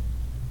exist."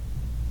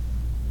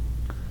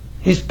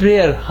 His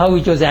prayer, how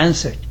it was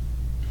answered.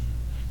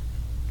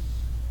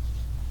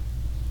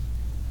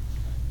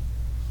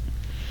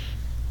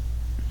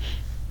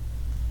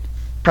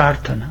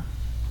 Prarthana.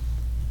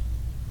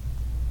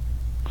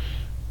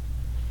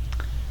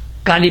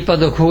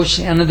 Kalipada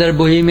Ghosh, another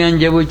Bohemian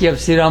devotee of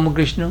Sri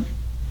Ramakrishna,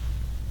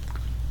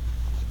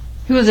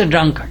 he was a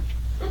drunkard.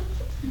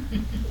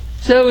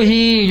 So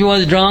he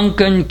was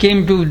drunk and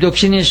came to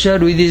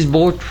Dakshineshwar with his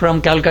boat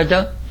from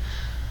Calcutta.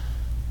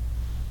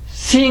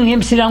 Seeing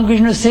him, Sri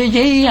Ramakrishna said,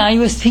 "Hey, I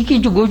was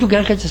thinking to go to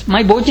Calcutta.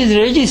 My boat is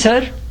ready,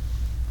 sir.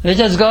 Let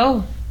us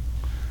go."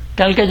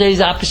 Calcutta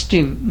is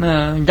upstream,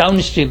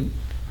 downstream,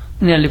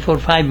 nearly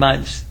 4-5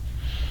 miles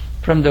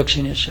from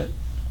Dakshineshwar.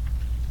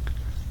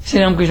 Sri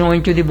Ramakrishna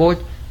went to the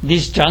boat.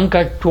 This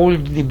drunkard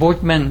told the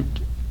boatman,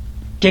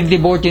 "Take the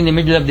boat in the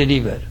middle of the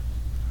river."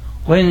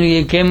 When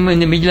we came in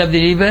the middle of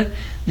the river,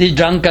 the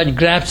drunkard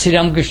grabbed Sri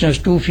Ramakrishna's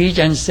 2 feet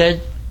and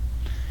said,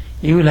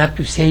 "You will have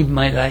to save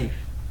my life."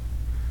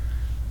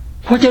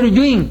 "What are you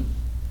doing?"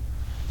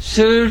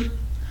 "Sir,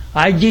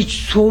 I did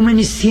so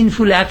many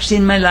sinful acts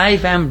in my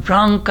life. I am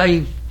drunk.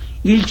 I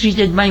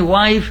ill-treated my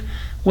wife.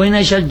 When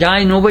I shall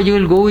die, nobody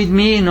will go with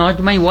me, not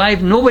my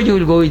wife. Nobody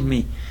will go with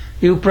me.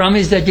 You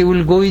promise that you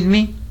will go with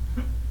me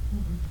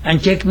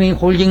and take me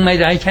holding my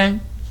right hand?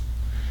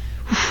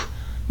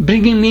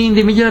 Bringing me in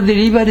the middle of the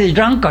river is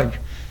drunkard.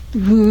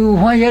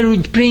 Why are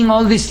you praying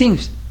all these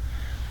things?"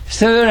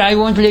 "Sir, I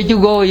won't let you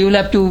go. You will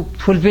have to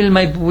fulfill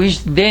my wish.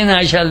 Then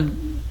I shall..."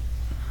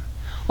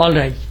 "All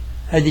right.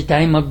 At the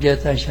time of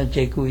death, I shall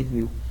take you with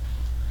you."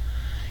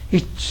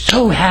 It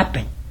so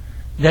happened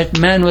that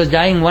man was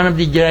dying. One of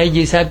the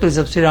disciples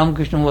of Sri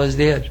Ramakrishna was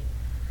there.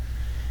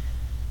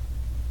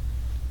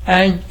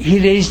 And he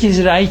raised his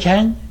right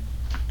hand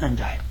and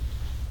died.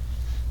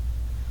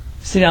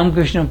 Sri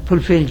Ramakrishna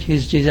fulfilled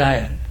his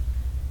desire.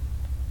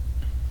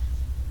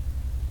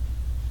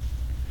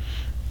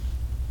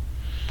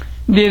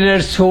 There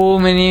are so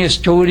many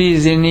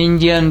stories in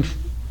Indian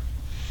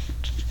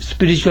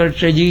spiritual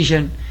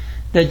tradition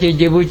that a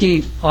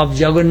devotee of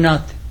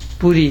Jagannath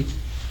Puri,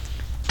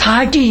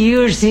 30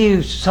 years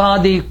he saw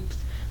the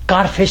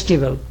car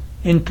festival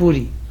in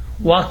Puri,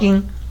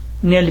 walking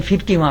nearly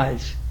 50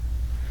 miles.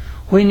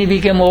 When he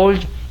became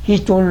old, he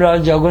told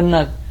Lord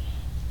Jagannath,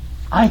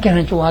 "I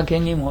cannot walk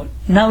anymore.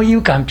 Now you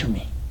come to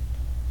me.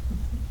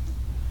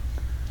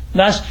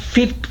 Last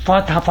 40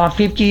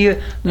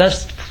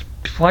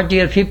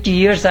 or 50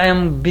 years I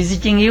am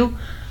visiting you.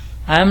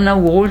 I am now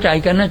old, I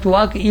cannot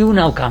walk. You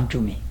now come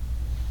to me."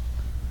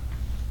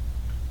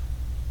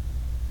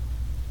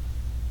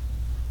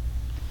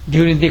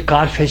 During the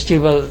car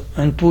festival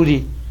in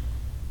Puri,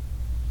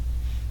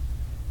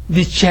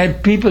 the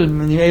people,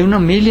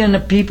 million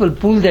of people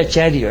pull their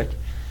chariot.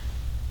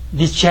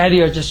 The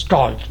chariot is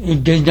stalled.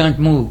 It does not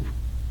move.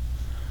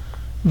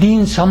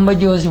 Then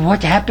somebody was,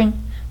 "What happened?"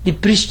 The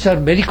priests are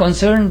very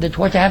concerned that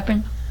what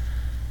happened.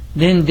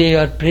 Then they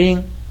are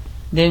praying.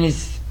 Then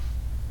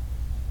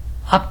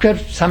after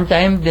some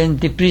time, then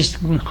the priest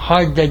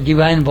heard the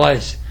divine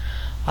voice.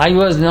 "I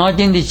was not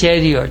in the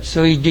chariot,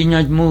 so it did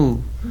not move.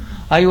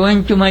 I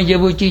went to my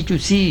devotee to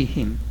see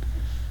him.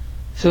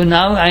 So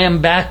now I am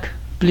back.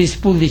 Please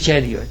pull the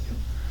chariot."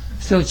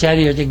 So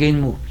chariot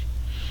again moved.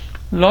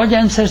 Lord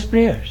answers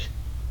prayers.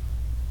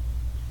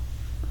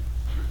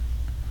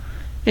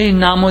 In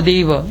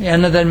Namadeva,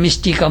 another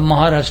mystic of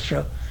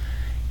Maharashtra,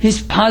 his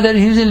father,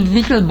 he was a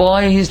little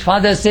boy, his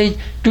father said,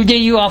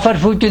 "Today you offer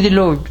food to the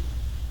Lord."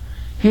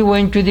 He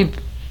went to the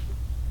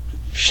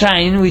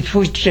shrine with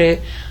food tray.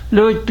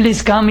 "Lord,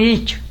 please come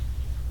eat."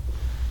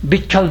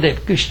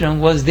 Vithaldev Krishna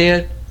was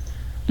there.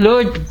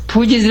 "Lord,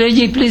 food is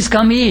ready, please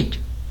come eat."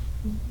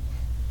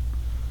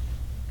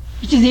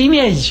 It is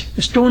image,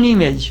 a stone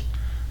image.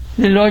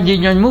 The Lord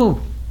did not move.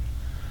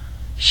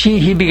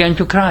 He began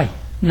to cry,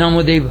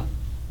 Namadeva.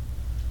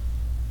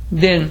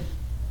 Then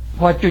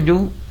what to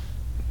do?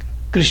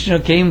 Krishna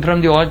came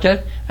from the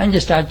altar and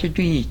started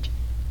to eat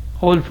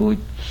whole food.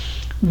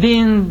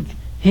 Then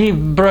he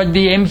brought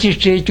the empty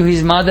tray to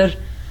his mother.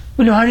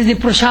 "Well, what is the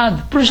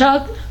prasad?"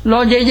 "Prasad,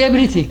 Lord ate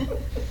everything.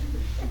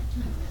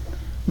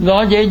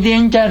 Lord ate the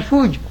entire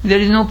food. There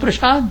is no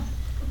prasad."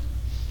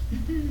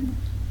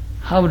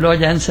 How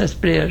Lord answers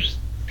prayers.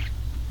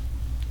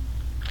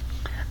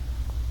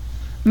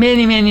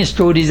 Many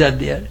stories are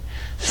there.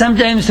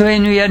 Sometimes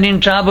when we are in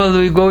trouble,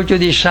 we go to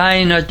the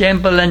shrine or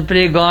temple and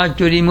pray God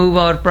to remove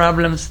our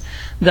problems.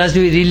 Thus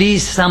we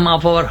release some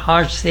of our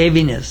heart's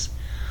heaviness.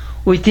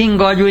 We think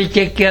God will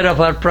take care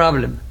of our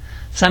problem.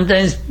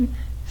 Sometimes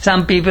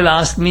some people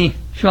ask me,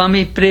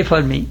 "Swami, pray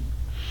for me."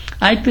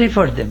 I pray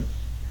for them.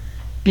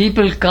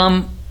 People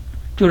come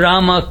to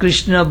Rama,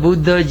 Krishna,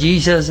 Buddha,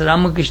 Jesus,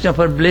 Ramakrishna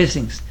for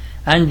blessings,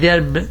 and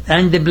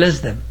they bless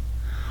them.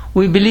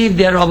 We believe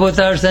they are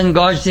avatars and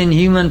gods in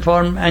human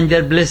form, and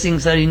their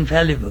blessings are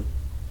infallible.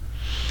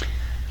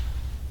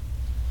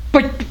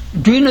 But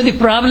do you know the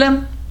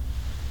problem?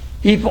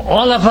 If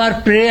all of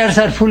our prayers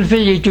are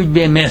fulfilled, it would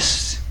be a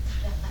mess.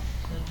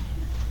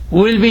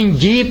 We will be in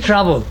deep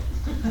trouble,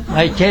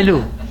 I tell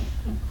you.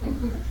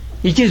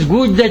 It is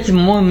good that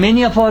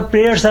many of our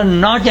prayers are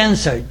not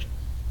answered.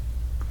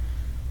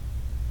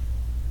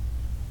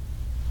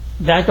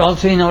 That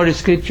also in our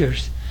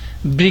scriptures.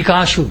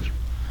 Brikashur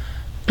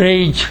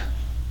prayed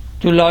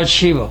to Lord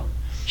Shiva.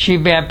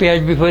 Shiva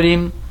appeared before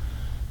him.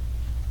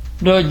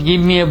 "Lord,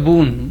 give me a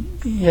boon."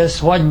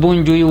 "Yes, what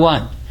boon do you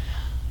want?"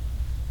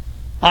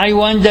 "I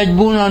want that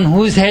boon on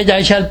whose head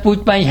I shall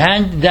put my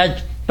hand,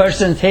 that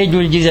person's head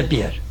will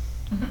disappear.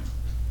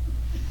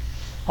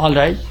 All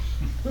right,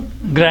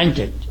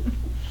 granted.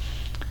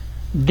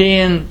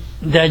 Then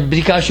that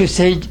Brikashu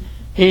said,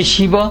 "Hey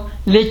Shiva,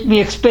 let me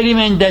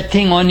experiment that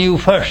thing on you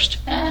first."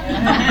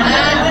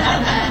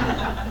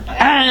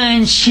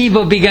 And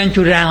Shiva began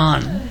to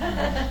run.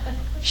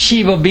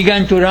 Shiva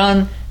began to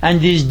run, and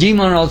this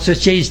demon also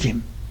chased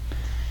him.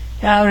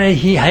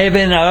 He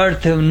heaven,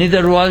 earth,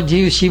 neither world,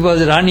 she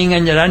was running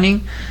and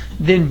running.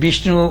 Then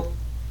Vishnu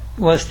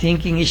was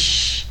thinking,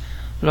 "Shh,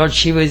 Lord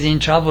Shiva is in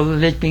trouble,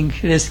 let me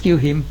rescue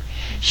him."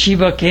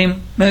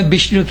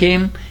 Vishnu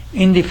came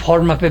in the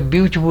form of a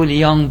beautiful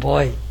young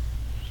boy,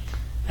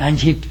 and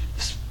he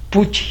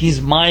put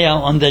his Maya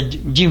on the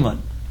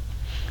demon.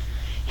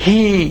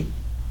 "Hey,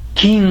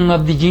 king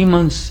of the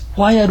demons,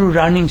 why are you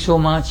running so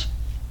much?"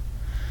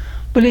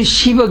 "But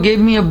Shiva gave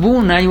me a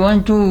boon.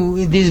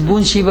 This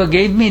boon Shiva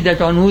gave me,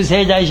 that on whose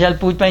head I shall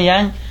put my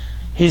hand,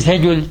 his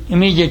head will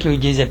immediately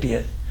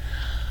disappear."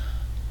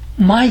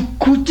 "My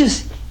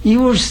goodness,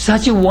 you are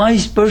such a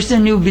wise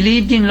person, you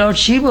believed in Lord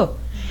Shiva.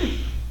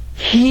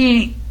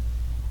 He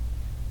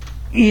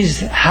is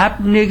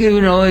happening,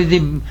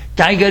 the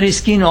tiger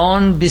skin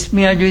on,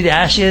 besmeared with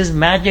ashes,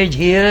 matted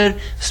hair,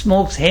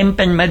 smokes hemp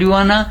and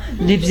marijuana,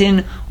 lives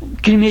in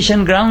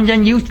cremation ground,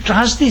 and you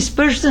trust this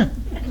person.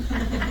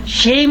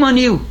 Shame on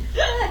you.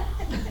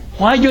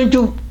 Why don't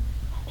you,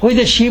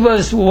 whether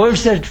Shiva's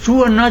words are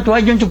true or not,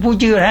 why don't you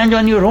put your hand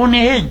on your own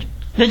head?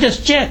 Let us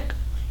check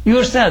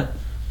yourself."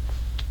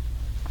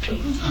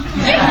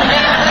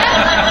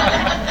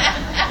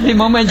 The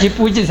moment he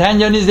put his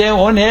hand on his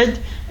own head,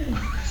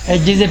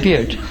 it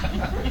disappeared.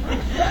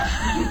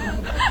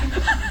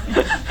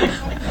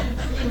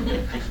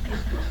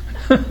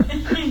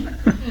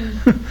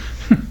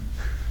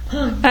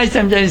 I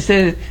sometimes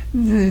say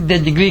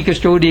that the Greek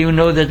story,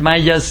 that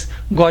Majas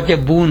got a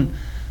boon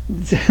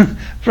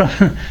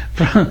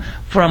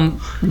from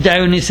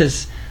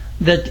Dionysus,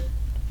 that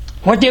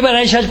whatever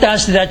I shall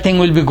touch, that thing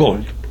will be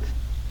gold.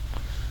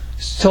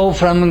 So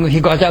he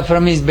got up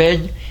from his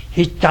bed,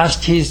 he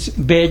touched his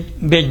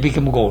bed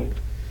became gold.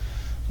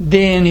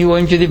 Then he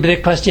went to the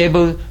breakfast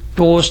table,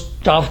 toast,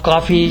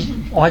 coffee,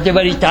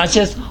 whatever he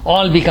touches,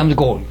 all becomes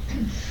gold.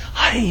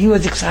 He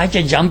was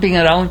excited, jumping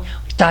around,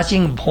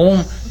 touching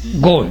home,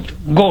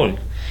 gold.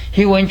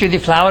 He went to the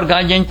flower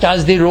garden,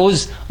 touched the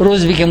rose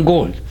became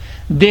gold.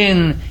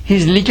 Then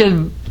his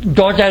little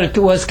daughter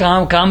was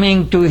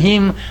coming to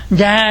him,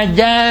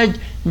 "Dad,"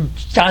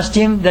 touched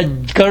him, the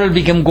girl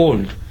became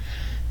gold.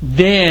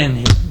 Then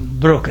he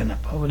broken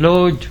up. "Oh,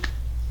 Lord,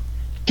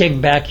 take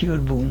back your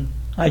boon.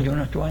 I do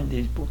not want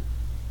this boon."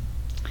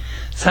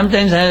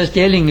 Sometimes I was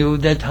telling you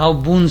that how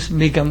boons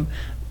become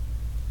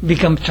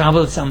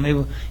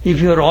troublesome.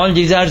 If your all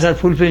desires are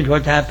fulfilled,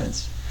 what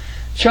happens?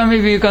 Swami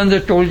Vivekananda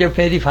told a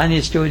very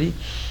funny story.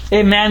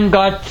 A man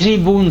got 3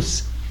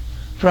 boons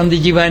from the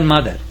Divine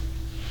Mother.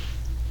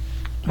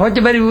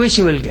 Whatever you wish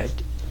you will get.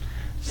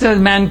 So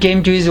the man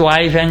came to his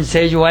wife and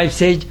said,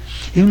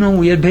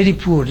 "We are very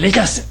poor. Let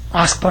us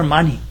ask for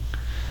money."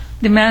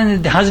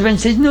 The husband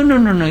says, No,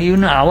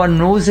 our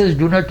noses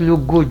do not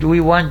look good. We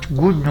want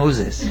good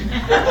noses.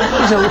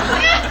 So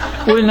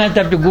we will not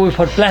have to go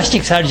for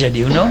plastic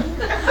surgery,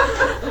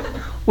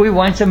 We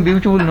want some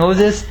beautiful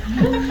noses.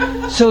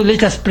 So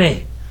let us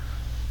pray.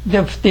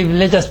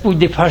 Let us put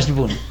the first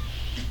boon.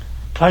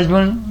 First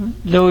boon,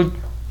 Lord,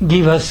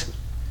 give us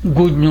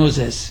good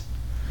noses.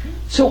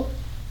 So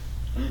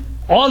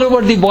all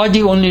over the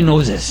body, only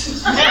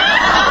noses.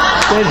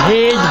 Their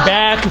head,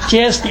 back,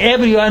 chest,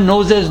 everywhere,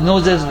 noses.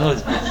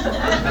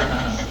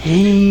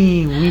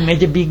 Hey, we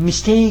made a big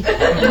mistake.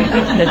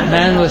 That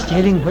man was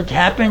telling what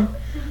happened.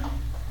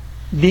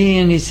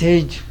 Then he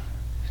said,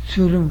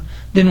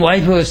 then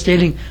wife was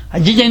telling,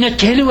 "Did I not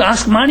tell you,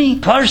 ask money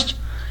first?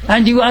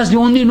 And you asked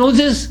only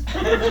noses?"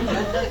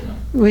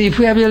 If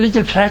we have a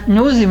little flat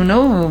nose,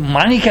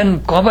 money can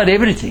cover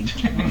everything.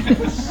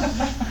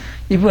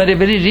 If you are a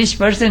very rich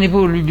person, if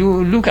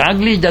you look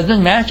ugly, it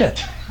doesn't matter.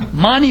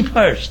 Money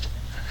first.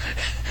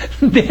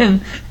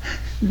 Then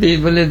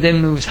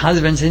his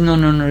husband said,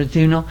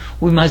 No,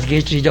 we must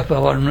get rid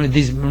of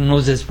these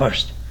noses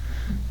first.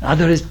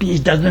 Otherwise,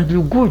 it doesn't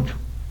look good.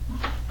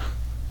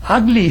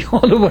 Ugly,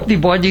 all over the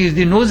body is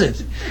the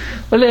noses.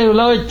 Well,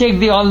 Lord,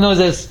 take all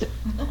noses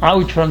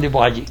out from the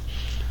body.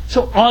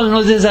 So all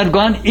noses are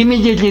gone,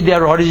 immediately they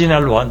are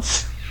original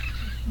ones.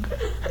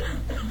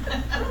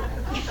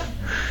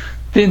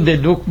 Then they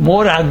look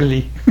more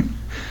ugly.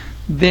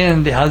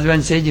 Then the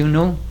husband said,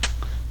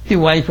 the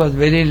wife was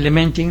very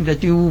lamenting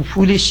that you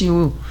foolish,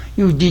 you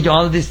did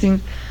all these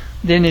things.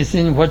 Then he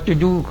said, what to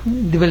do?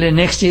 The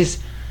next is,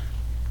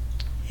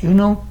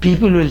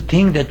 people will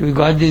think that we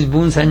got these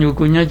boons and you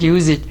could not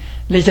use it.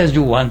 Let us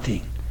do one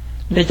thing.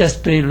 Let us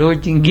pray,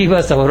 Lord, give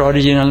us our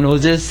original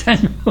noses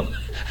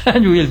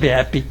and we will be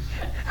happy.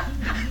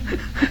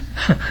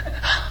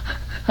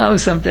 How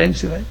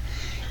sometimes,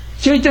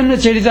 Chaitanya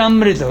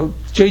Charitamrita,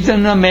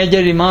 Chaitanya made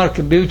a remark,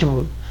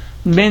 beautiful.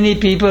 Many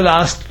people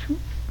ask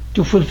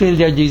to fulfill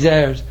their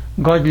desires.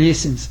 God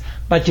listens,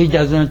 but He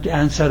does not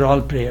answer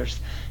all prayers.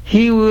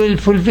 He will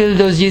fulfill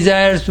those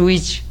desires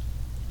which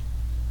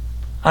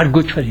are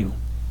good for you.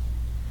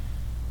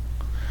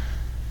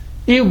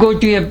 You go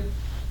to a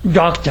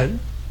doctor,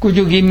 could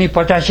you give me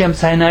potassium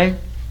cyanide?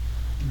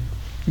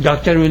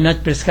 Doctor will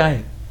not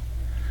prescribe.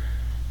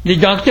 The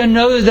doctor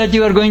knows that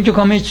you are going to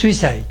commit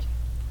suicide.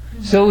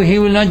 So he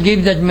will not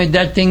give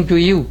that thing to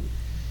you.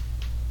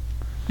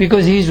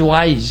 Because he is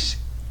wise.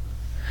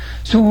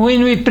 So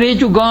when we pray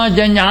to God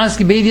and ask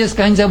various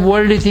kinds of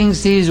worldly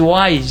things, he is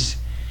wise.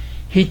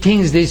 He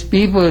thinks these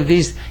people,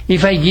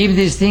 if I give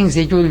these things,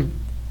 it will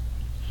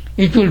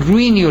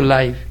ruin your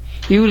life.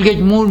 You will get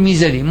more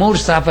misery, more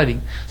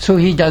suffering. So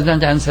he does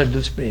not answer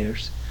those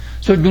prayers.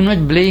 So do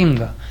not blame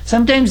God.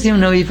 Sometimes,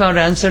 if our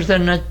answers are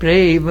not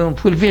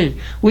fulfilled,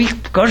 we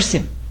curse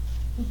him.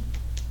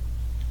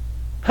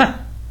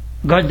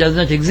 God does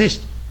not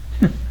exist.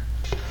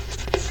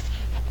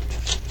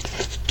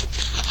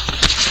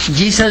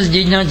 Jesus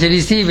did not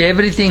receive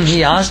everything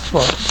he asked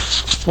for.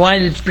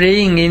 While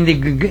praying in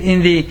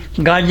the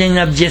Garden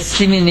of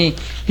Gethsemane,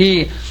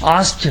 he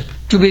asked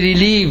to be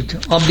relieved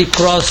of the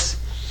cross.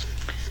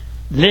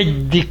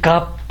 Let the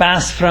cup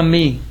pass from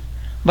me.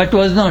 But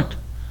was not.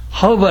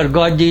 However,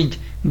 God did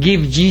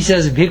give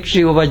Jesus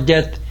victory over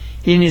death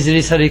in his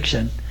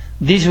resurrection.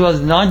 This was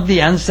not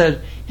the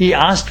answer he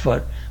asked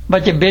for,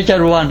 but a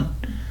better one.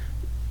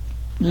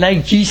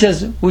 Like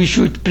Jesus, we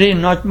should pray,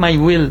 not my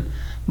will,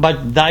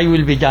 but thy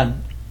will be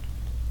done.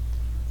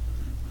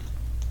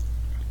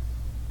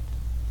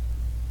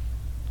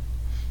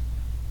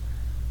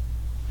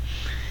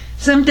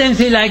 Sometimes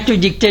we like to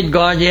dictate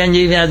God, and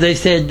as I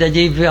said, that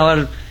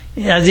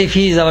as if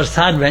he is our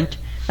servant,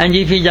 and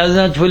if he does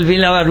not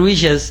fulfill our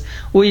wishes,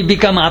 we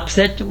become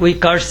upset, we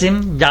curse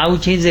him,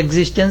 doubt his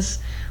existence.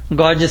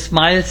 God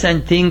smiles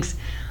and thinks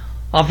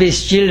of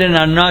his children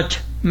are not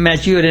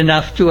mature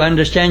enough to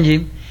understand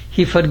him.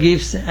 He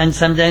forgives and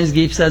sometimes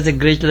gives us a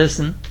great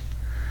lesson.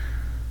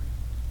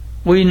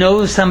 We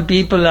know some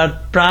people are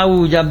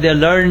proud of their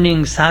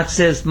learning,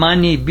 success,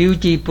 money,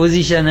 beauty,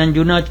 position, and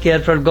do not care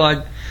for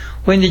God.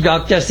 When the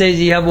doctor says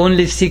you have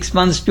only 6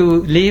 months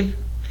to live,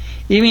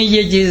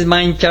 immediately his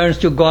mind turns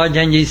to God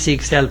and he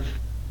seeks help.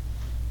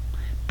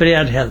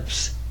 Prayer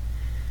helps.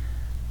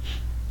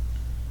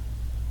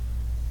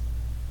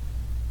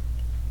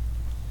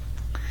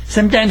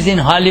 Sometimes in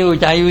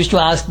Hollywood, I used to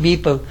ask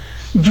people,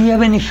 do you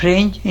have any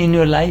friend in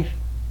your life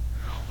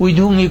with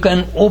whom you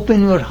can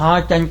open your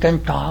heart and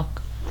can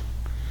talk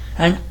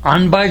and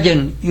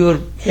unburden your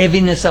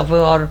heaviness of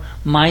your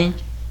mind?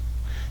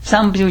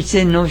 Some people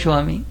say, no,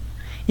 Swami.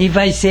 If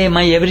I say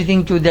my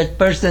everything to that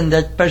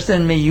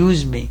person may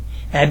use me,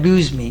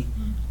 abuse me.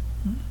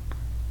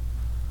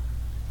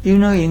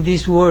 In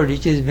this world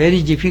it is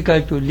very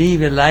difficult to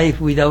live a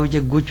life without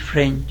a good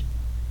friend.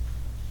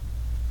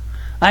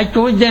 I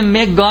told them,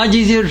 make God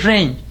is your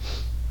friend.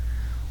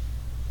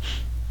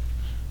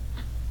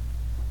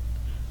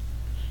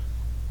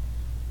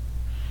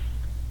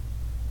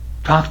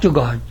 Talk to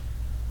God.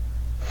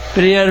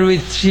 Prayer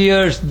with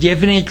tears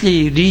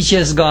definitely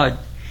reaches God.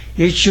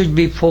 It should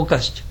be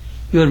focused.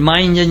 Your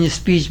mind and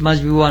speech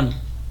must be one.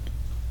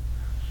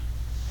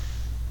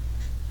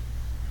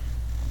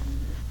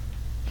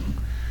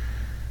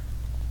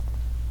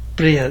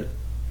 Prayer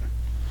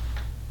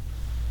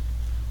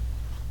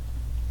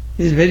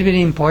is very,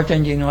 very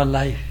important in our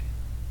life.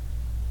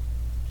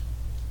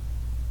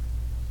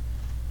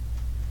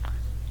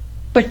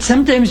 But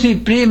sometimes we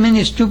pray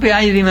many stupid.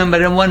 I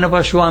remember one of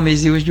our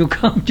Swamis used to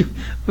come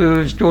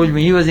to, told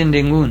me, he was in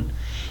Rangoon.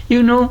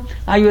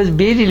 I was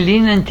very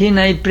lean and thin.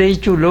 I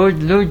prayed to Lord,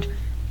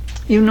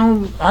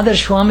 other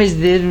Swamis,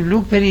 they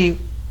look very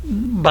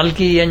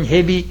bulky and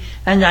heavy,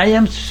 and I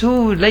am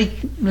so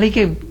like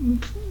a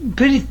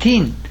very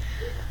thin.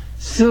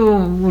 So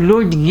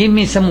Lord, give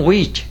me some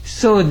weight.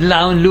 So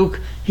now look,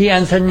 he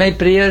answered my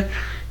prayer.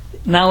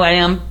 Now I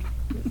am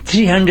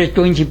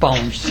 320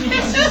 pounds.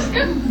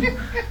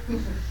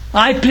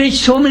 I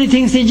preached so many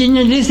things, he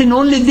didn't listen,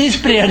 only this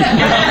prayer.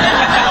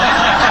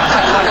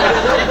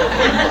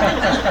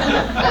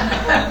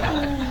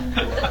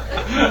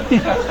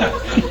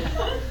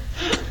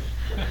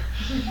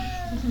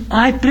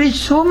 I preached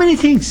so many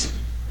things.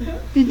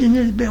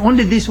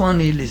 Only this one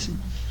he listened.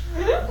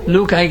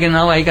 Look, I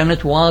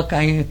cannot walk.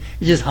 It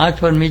is hard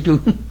for me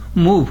to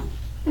move.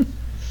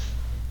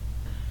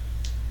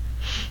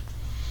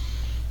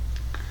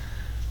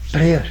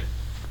 Prayer.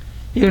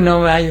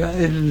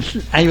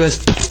 I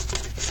was.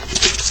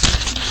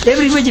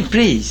 Everybody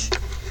prays.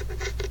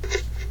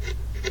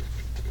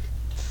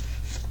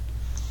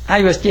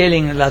 I was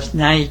telling last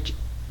night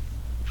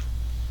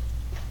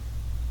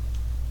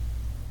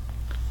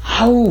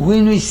how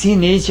when we see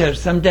nature,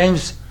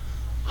 sometimes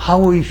how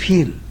we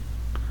feel.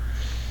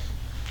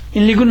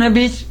 In Laguna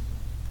Beach,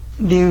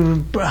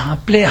 the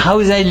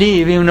house I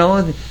live,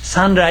 the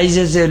sun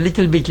rises a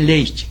little bit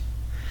late.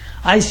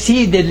 I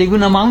see the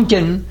Laguna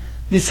Mountain,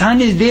 the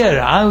sun is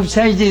there.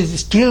 Outside is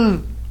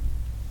still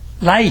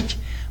light,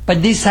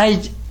 but this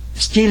side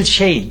still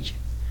shade.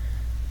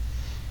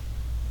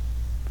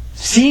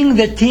 Seeing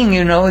that thing,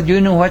 do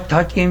you know what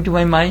thought came to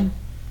my mind?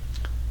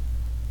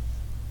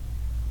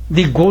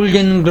 the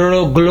golden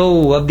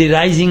glow of the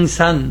rising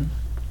sun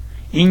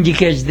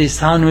indicates the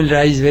sun will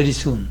rise very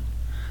soon.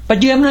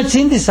 But you have not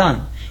seen the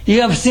sun.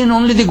 You have seen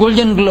only the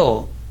golden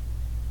glow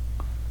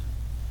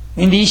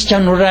in the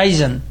eastern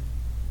horizon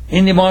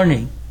in the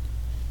morning.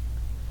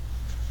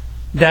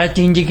 That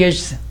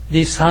indicates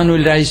the sun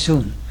will rise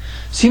soon.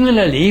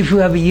 Similarly, if you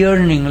have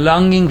yearning,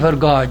 longing for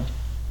God,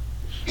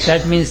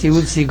 that means you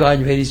will see God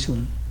very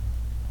soon.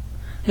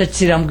 That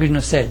Sri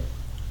Ramakrishna said.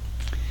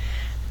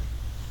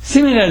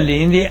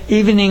 Similarly, in the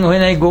evening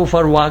when I go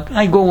for walk,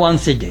 I go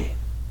once a day.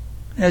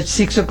 At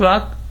 6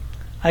 o'clock,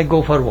 I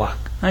go for walk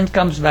and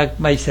comes back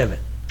by 7.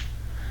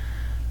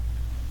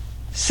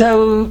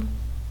 So,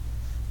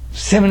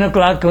 7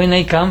 o'clock when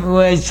I come,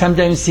 I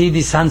sometimes see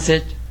the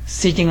sunset,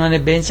 sitting on a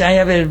bench. I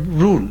have a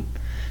rule.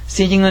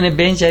 Sitting on a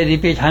bench, I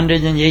repeat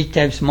 108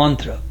 times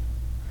mantra.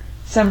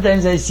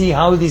 Sometimes I see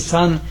how the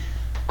sun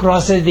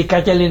crosses the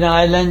Catalina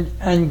Island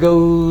and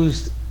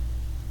goes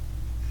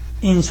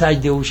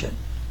inside the ocean.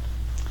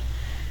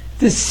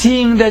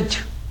 Seeing that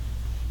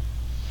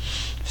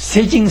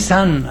setting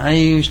sun,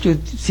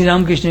 Sri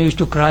Ramakrishna used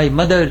to cry,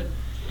 Mother,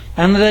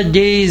 another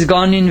day is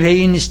gone in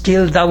vain,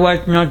 still thou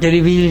art not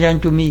revealed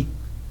unto me.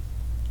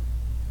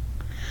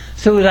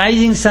 So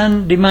rising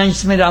sun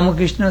reminds me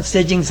Ramakrishna,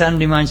 setting sun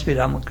reminds me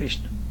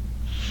Ramakrishna.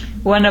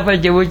 One of our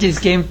devotees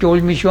came,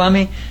 told me,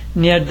 Swami,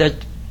 near that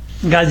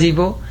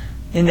gazebo,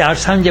 in the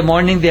Sunday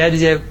morning there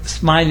is a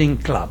smiling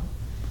club.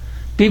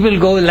 People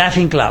go,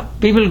 laughing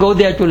club. People go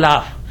there to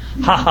laugh.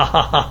 Ha ha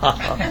ha ha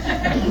ha.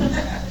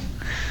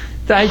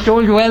 So I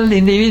told, well,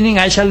 in the evening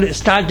I shall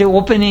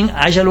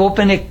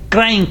open a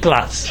crying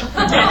class.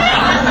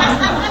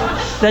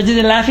 That is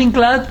a laughing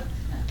club.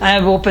 I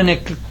have opened a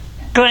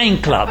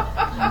crying club.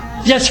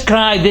 Just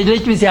cry. They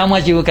let me see how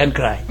much you can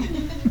cry.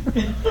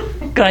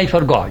 Cry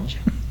for God.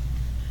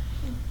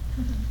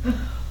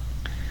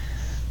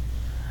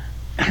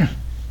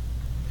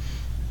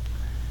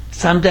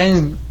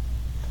 Sometimes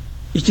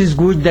it is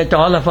good that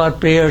all of our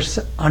prayers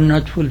are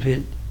not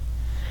fulfilled.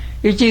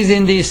 It is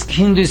in this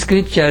Hindu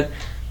scripture,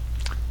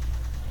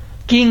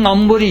 King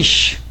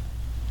Ambarish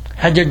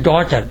had a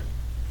daughter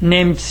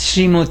named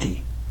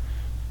Srimati,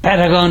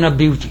 paragon of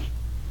beauty.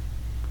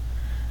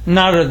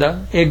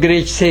 Narada, a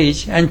great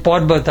sage, and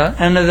Parvata,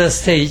 another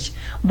sage,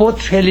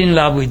 both fell in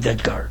love with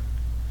that girl.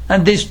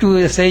 And these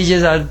two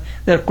sages are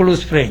their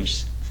close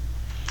friends.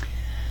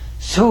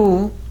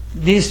 So,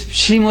 this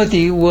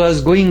Srimati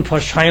was going for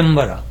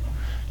Swayambara.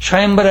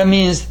 Swayambara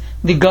means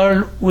the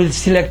girl will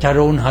select her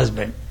own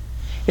husband.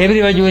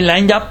 Everybody will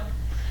line up.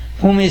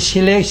 Whom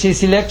she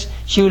selects,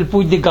 she will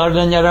put the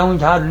garland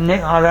around her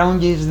neck,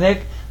 around his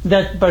neck.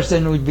 That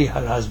person would be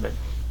her husband.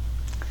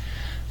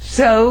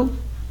 So,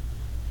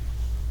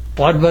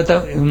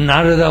 Parvata,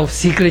 Narada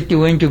secretly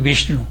went to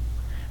Vishnu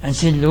and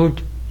said,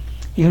 Lord,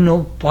 you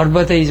know,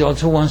 Parvata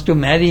also wants to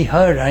marry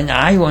her and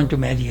I want to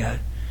marry her.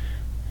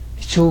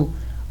 So,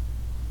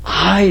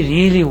 I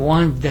really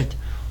want that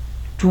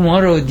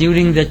tomorrow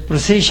during that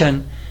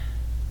procession,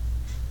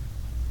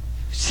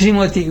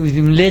 Srimati,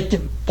 let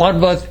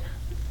Parvat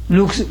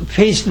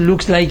face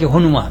looks like a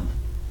Hanuman.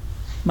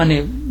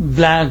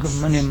 Black,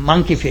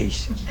 monkey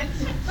face.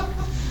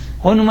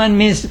 Hanuman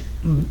means,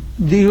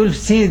 you will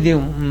see the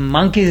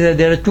monkeys,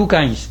 there are two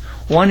kinds.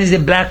 One is a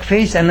black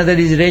face, another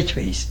is red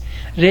face.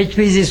 Red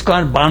face is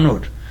called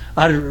Banur,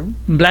 or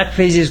black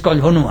face is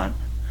called Hanuman.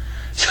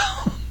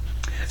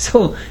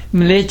 So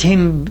let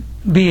him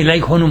be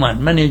like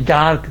Hanuman,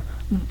 dark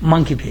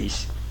monkey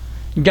face.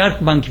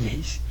 Dark monkey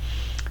face.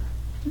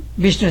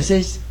 Vishnu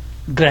says,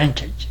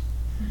 granted.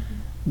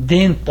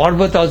 Then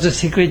Parvata also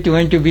secretly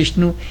went to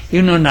Vishnu,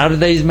 you know,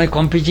 Narada is my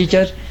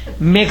competitor,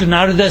 make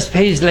Narada's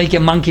face like a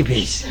monkey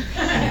face,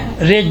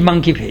 red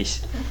monkey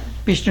face.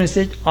 Vishnu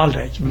said, all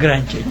right,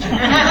 granted.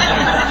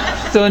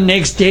 So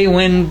next day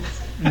when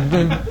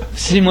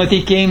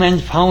Srimati came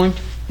and found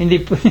in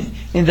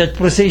that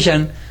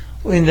procession,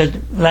 in that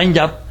lined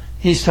up,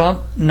 he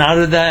saw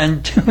Narada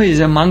and is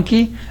a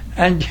monkey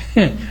and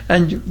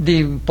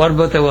the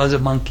Parvata was a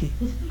monkey.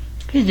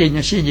 She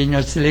did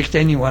not select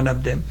any one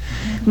of them.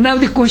 Now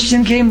the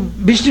question came,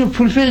 Vishnu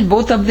fulfilled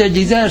both of their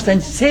desires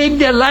and saved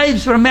their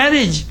lives for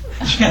marriage.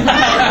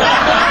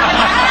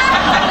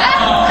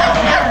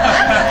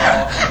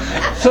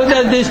 So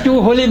that these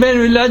two holy men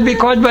will not be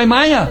caught by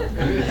Maya.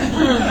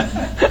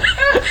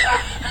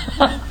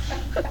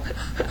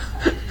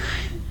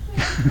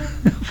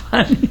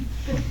 Funny.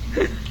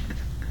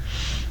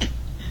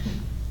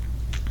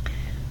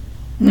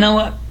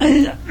 Now,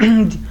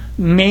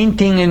 main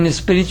thing in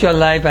spiritual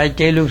life, I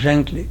tell you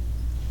frankly,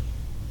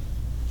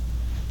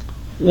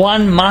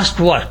 one must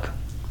work.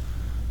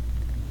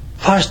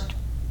 First,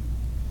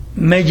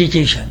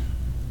 meditation.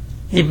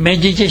 If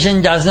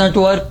meditation does not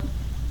work,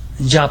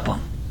 japam.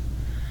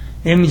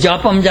 If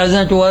japam does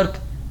not work,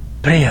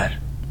 prayer.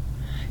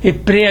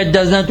 If prayer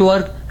does not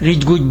work,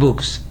 read good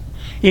books.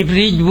 If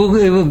reading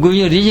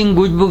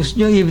good books,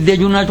 if they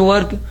do not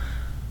work,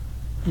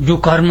 do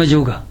karma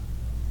yoga.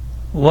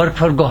 Work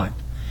for God.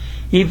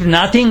 If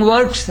nothing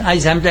works, I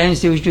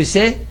sometimes used to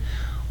say,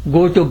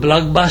 go to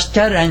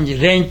Blockbuster and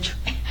rent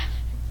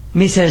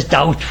Mrs.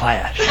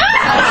 Doubtfire.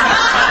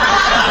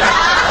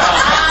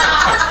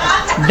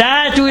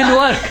 That will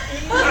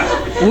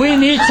work. We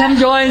need some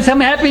joy and some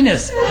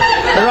happiness.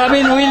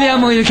 Robin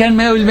Williams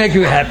will make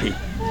you happy.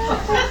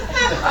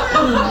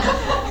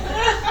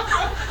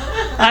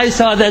 I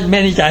saw that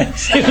many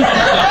times.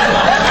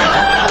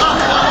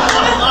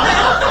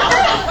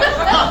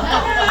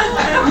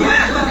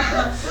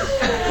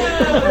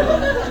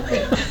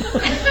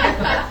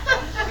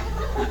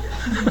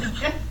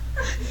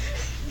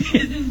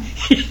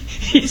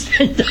 He's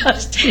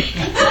fantastic.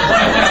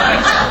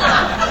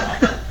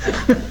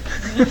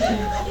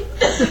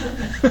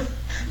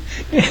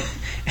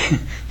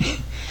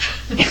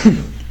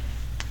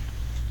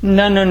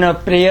 No.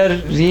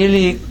 Prayer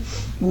really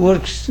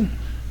works.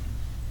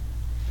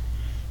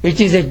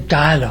 It is a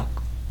dialogue,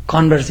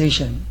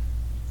 conversation.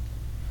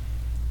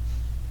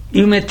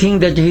 You may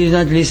think that he is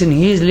not listening.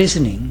 He is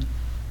listening.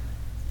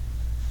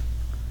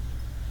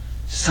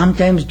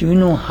 Sometimes, do you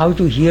know how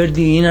to hear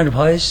the inner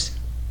voice?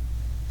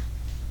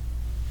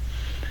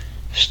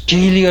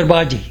 Still your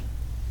body.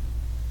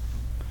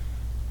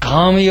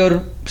 Calm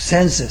your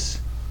senses.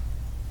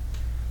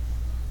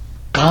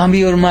 Calm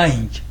your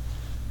mind.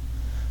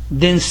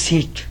 Then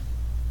sit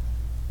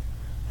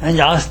and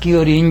ask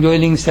your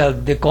indwelling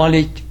self. They call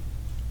it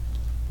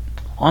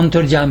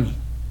Antarjami.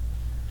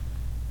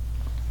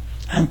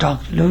 And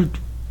talk, Lord,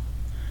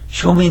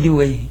 show me the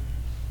way.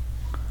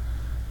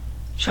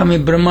 Swami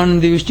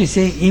Brahmananda used to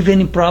say, if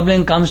any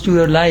problem comes to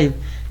your life,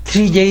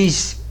 3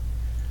 days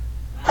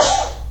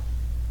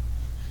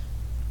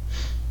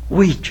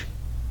wait.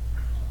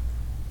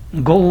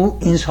 Go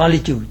in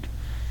solitude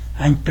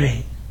and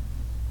pray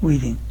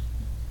within.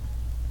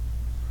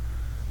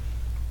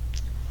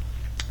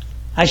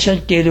 I shall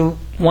tell you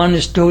one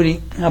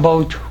story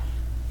about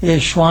a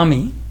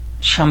Swami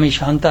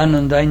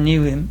Shantananda. I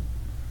knew him.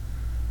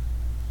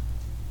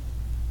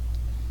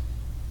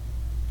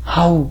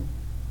 How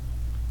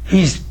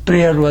his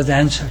prayer was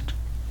answered.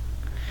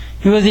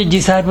 He was a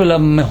disciple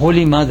of my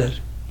Holy Mother.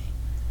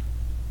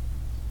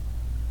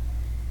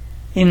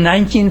 In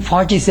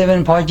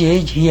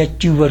 1947-48, he had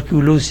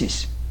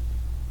tuberculosis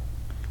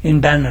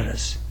in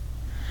Banaras.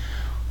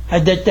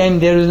 At that time,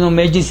 there was no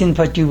medicine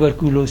for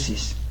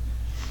tuberculosis.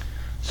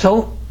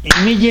 So,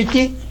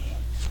 immediately,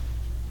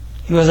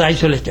 he was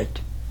isolated.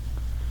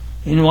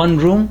 In one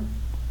room,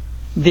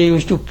 they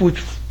used to put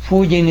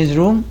food in his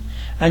room,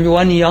 and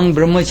one young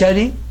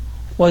brahmachari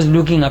was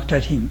looking after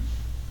him.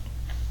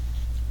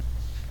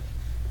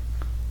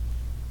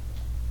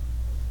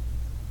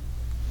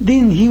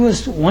 Then he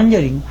was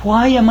wondering,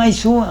 why am I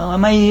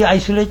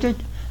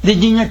isolated? They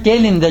did not tell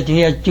him that he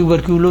had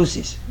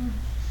tuberculosis.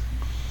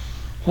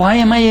 Why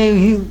am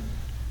I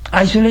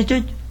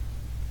isolated?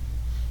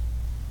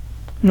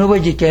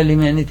 Nobody tell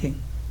him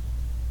anything.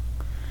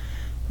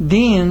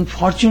 Then,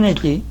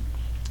 fortunately,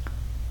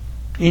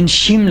 in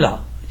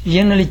Shimla,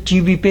 generally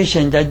TB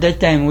patient at that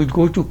time would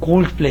go to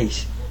cold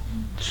place,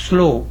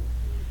 slow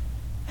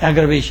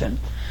aggravation.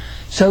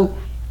 So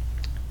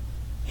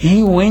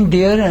he went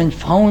there and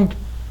found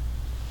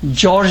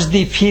George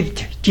V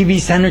TB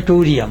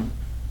sanatorium.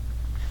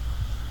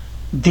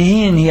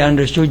 Then he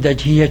understood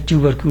that he had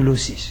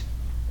tuberculosis.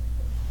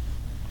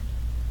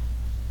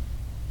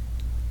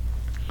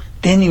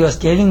 Then he was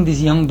telling this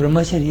young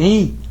brahmachari,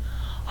 hey,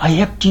 I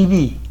have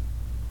TB.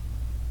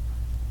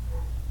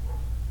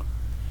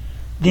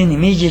 Then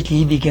immediately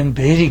he became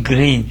very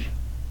grave.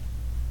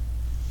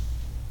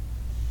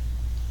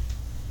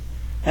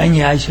 And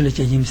he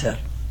isolated himself.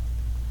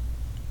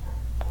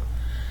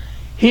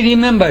 He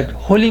remembered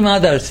Holy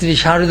Mother Sri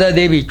Sharada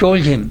Devi told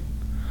him,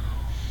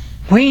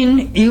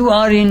 when you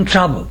are in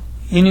trouble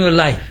in your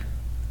life,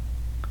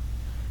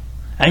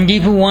 and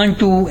if you want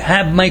to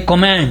have my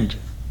command,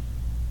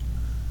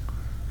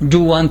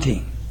 do one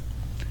thing.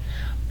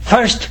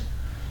 First,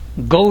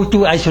 go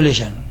to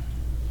isolation.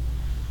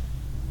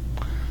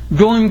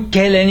 Don't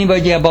tell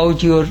anybody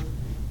about your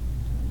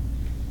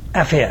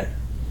affair.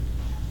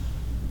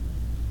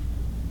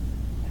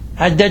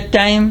 At that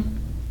time,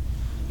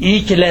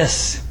 eat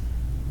less.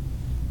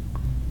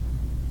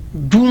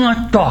 Do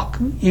not talk.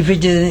 If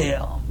it is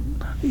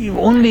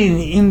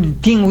only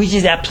thing which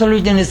is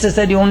absolutely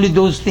necessary, only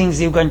those things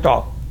you can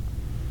talk.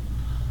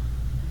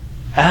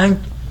 And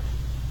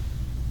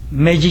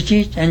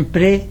meditate and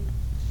pray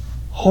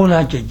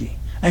wholeheartedly.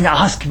 And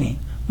ask me,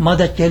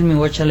 Mother, tell me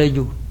what shall I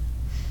do?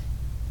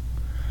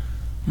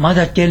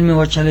 Mother, tell me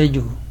what shall I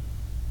do?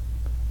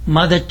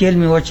 Mother, tell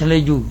me what shall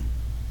I do?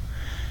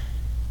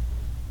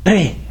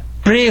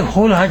 Pray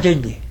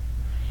wholeheartedly.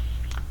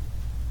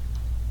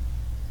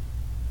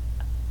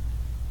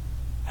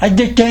 At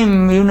that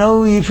time,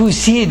 if you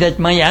see that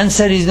my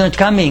answer is not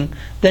coming,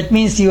 that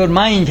means your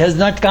mind has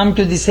not come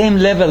to the same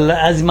level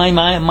as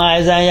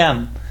as I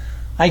am.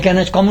 I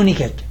cannot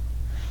communicate.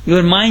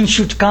 Your mind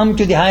should come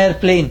to the higher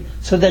plane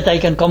so that I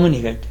can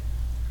communicate.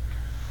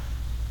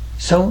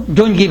 So,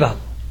 don't give up.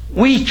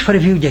 Wait for a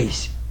few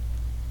days.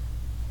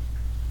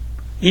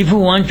 If you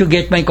want to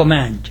get my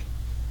command.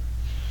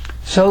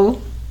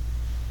 So,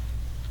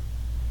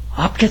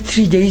 after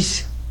 3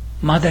 days,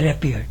 Mother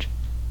appeared.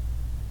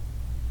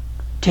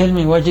 Tell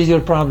me, what is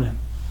your problem?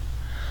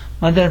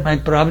 Mother, my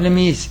problem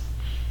is,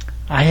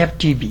 I have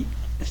TB.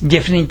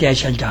 Definitely I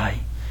shall die.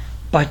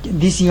 But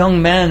this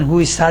young man who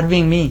is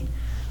serving me,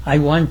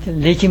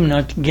 let him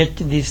not get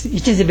this.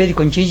 It is a very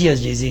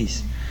contagious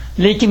disease.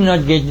 Let him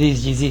not get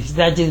this disease.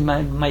 That is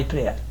my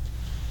prayer.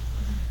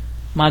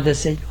 Mother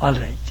said, all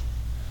right.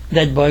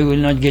 That boy will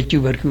not get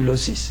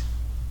tuberculosis.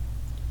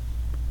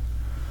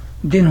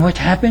 Then what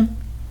happened?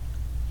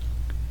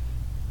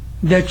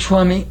 That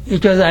Swami,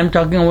 I'm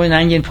talking about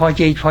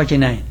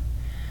 1948-49.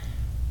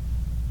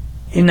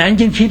 In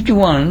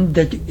 1951,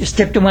 that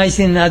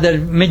streptomycin and other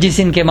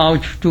medicine came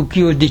out to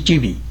cure the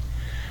TB.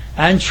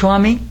 And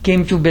Swami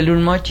came to Belur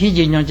Math. He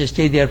did not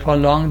stay there for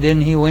long.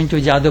 Then he went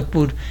to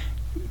Jadavpur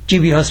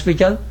TB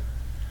hospital,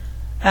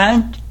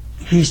 and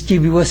his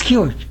TB was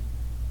cured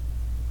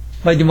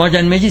by the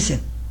modern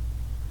medicine.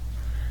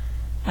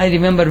 I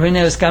remember when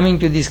I was coming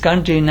to this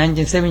country in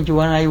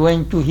 1971, I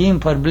went to him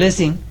for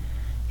blessing.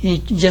 He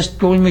just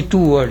told me 2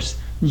 words,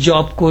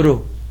 Jop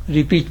Koro,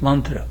 repeat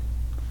mantra.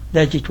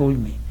 That he told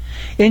me.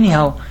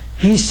 Anyhow,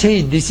 he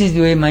said this is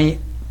the way my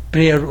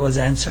prayer was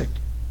answered.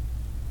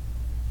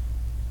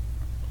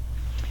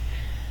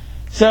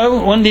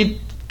 So only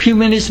few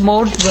minutes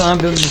more,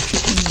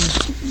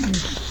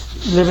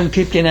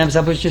 11:15 I'm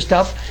supposed to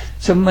stop.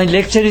 So my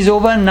lecture is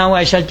over. Now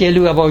I shall tell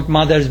you about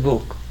Mother's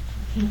book.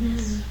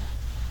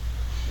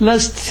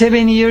 Last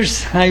 7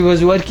 years I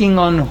was working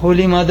on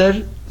Holy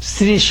Mother,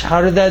 Sri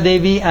Sharada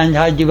Devi and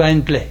her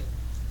divine play.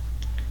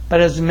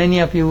 Perhaps many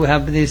of you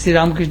have the Sri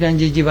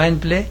Ramakrishnaji's divine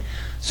play.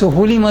 So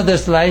Holy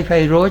Mother's life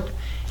I wrote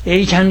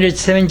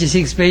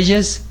 876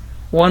 pages,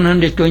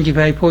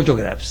 125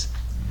 photographs.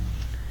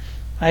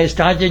 I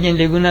started in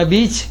Laguna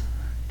Beach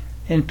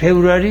in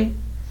February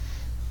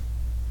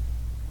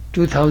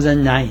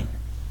 2009.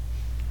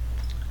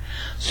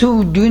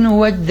 So do you know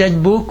what?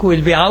 That book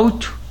will be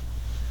out,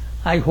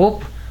 I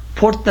hope,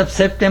 4th of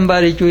September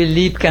it will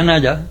leave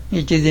Canada.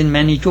 It is in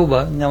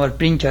Manitoba, in our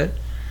printer.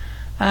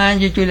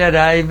 And it will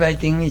arrive, I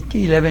think,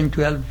 11,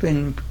 12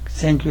 in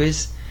St.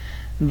 Louis.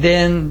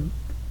 Then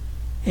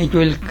it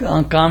will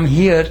come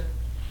here.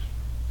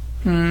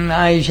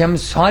 I am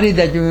sorry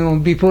that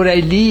before I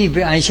leave,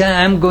 I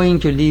am going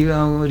to leave,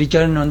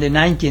 return on the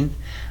 19th,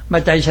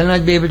 but I shall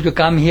not be able to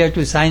come here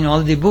to sign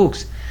all the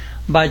books.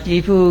 But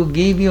if you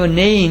give your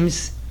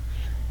names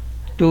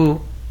to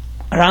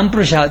Ram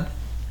Prasad,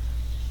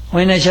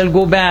 when I shall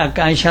go back,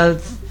 I shall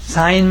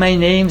sign my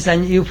names,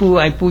 and if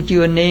I put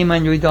your name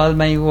and with all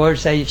my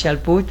words I shall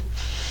put.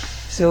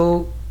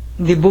 So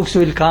the books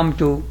will come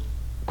to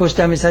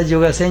Costa Mesa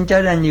Yoga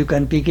Center and you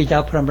can pick it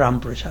up from Ram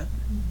Prasad.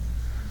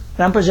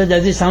 Ram Prasad,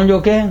 does it sound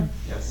okay?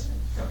 Yes.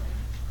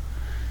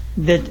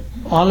 That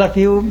all of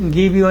you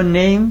give your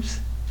names,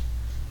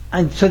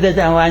 and so that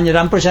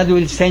Ram Prasad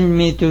will send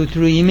me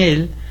through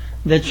email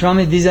that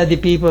Swami, these are the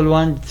people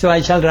want. So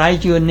I shall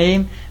write your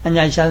name and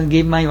I shall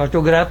give my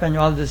autograph and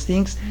all those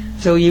things.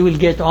 So you will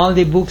get all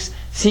the books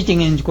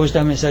sitting in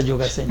Costa Mesa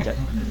Yoga Center.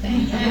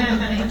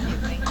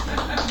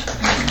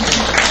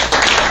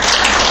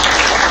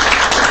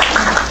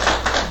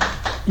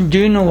 Do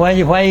you know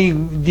why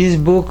this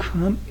book?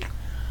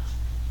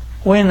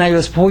 When I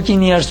was 14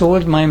 years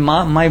old,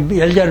 my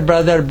elder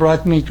brother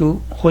brought me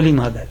to Holy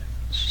Mother,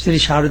 Sri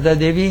Sharada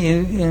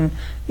Devi,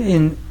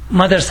 in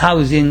Mother's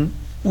house in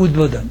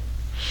Udbodhan.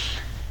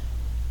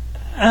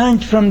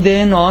 And from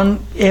then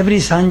on, every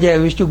Sunday I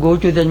used to go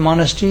to that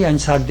monastery and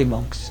serve the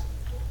monks.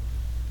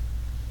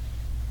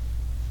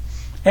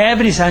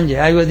 Every Sunday.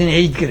 I was in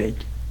 8th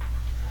grade.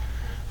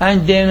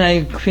 And then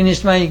I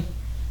finished my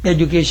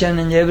education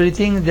and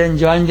everything, then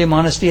joined the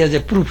monastery as a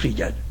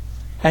proofreader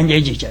and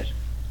editor.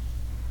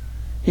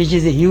 It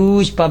is a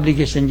huge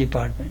publication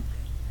department.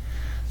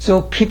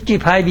 So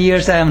 55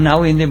 years I am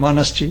now in the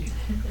monastery.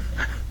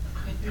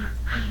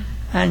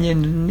 And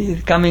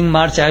in coming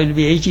March I will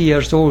be 80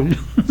 years old.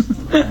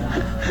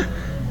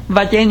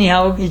 But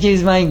anyhow, it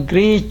is my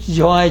great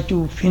joy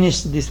to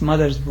finish this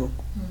Mother's book.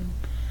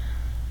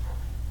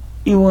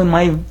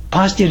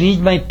 First you read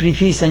my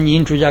preface and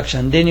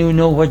introduction, then you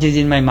know what is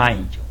in my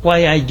mind,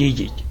 why I did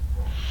it.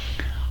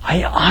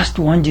 I asked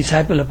one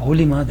disciple of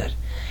Holy Mother,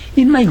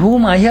 in my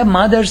home I have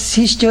mother,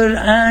 sister,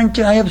 aunt,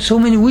 I have so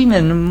many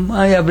women,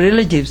 I have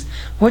relatives.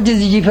 What is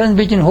the difference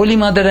between Holy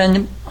Mother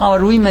and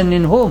our women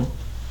in home?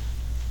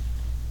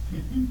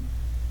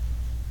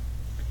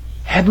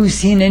 Have you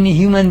seen any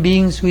human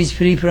beings who is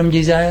free from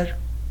desire?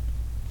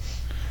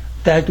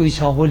 That we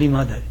saw Holy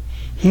Mother.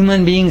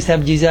 Human beings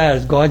have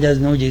desires, God has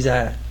no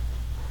desire.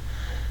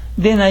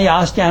 Then I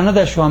asked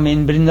another Swami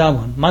in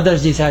Vrindavan,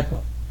 Mother's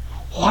disciple,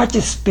 what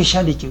is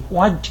speciality,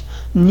 what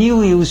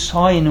new you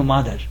saw in a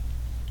mother?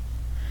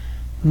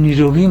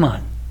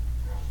 Nirobhiman.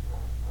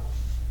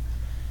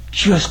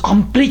 She was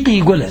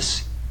completely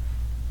egoless.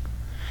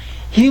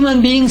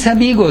 Human beings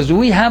have egos,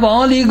 we have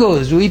all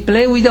egos, we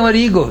play with our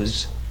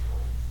egos.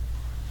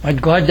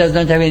 But God does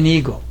not have an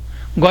ego.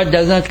 God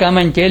does not come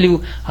and tell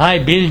you, I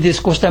built this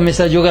Costa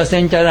Mesa Yoga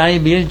Center, I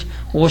built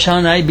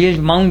ocean, I built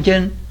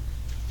mountain.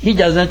 He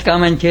does not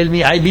come and tell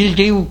me, I built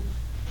you.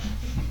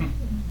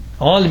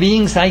 All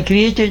beings I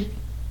created.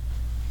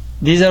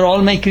 These are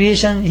all my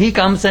creation. He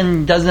comes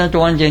and does not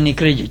want any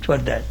credit for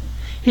that.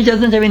 He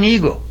doesn't have an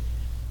ego.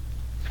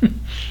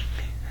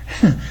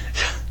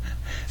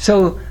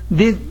 So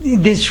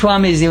these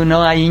Swamis,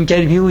 I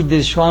interviewed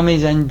these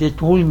Swamis and they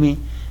told me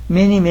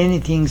many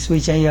things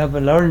which I have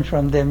learned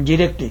from them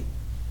directly.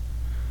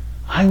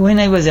 When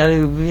I was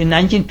in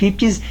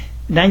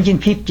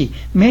 1950,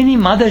 many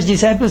Mother's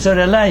disciples are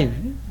alive.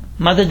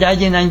 Mother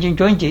died in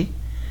 1920.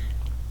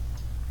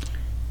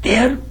 They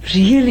are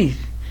really,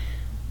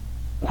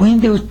 when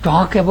they would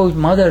talk about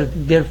Mother,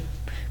 their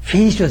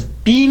face was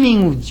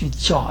beaming with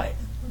joy.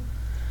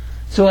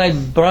 So I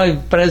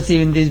brought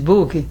in this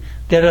book.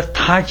 There are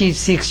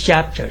 36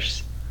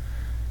 chapters.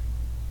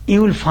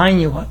 You will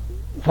find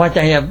what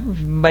I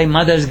have, by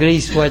Mother's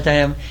grace, what I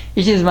have.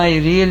 It is my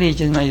really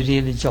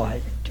joy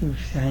to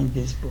find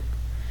this book.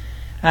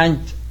 And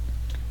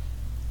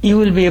you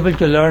will be able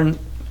to learn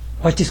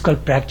what is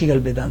called practical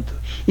Vedanta.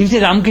 If the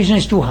Ramakrishna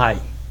is too high,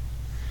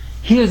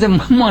 here the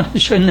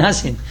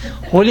Nasin.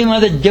 Holy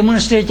Mother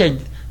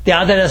demonstrated the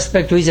other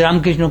aspect which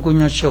Ramakrishna could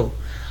not show.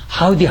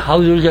 How the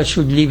householder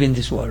should live in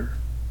this world.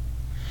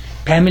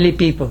 Family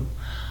people.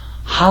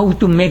 How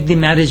to make the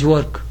marriage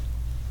work.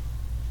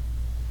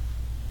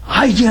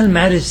 Ideal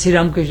marriage Sri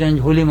Ramakrishna and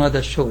Holy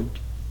Mother showed.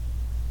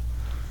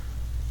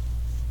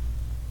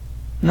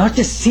 Not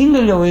a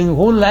single day, in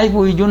whole life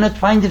we do not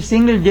find a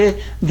single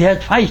day they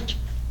had fight.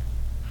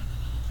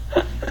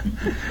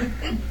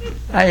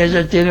 I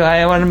shall tell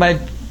you, one of my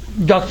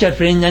doctor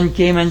friends and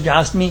came and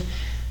asked me,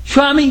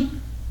 Swami,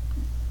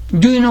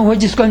 do you know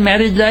what is called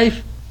marriage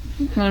life?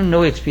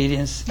 No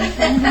experience.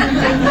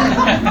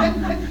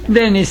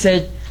 Then he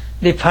said,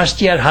 the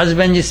first year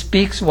husband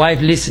speaks,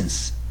 wife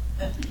listens.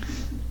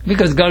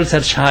 Because girls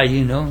are shy,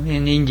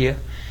 in India.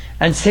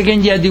 And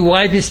second year the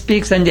wife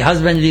speaks and the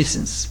husband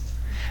listens.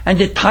 And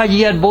the third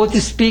year both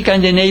speak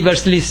and the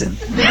neighbors listen.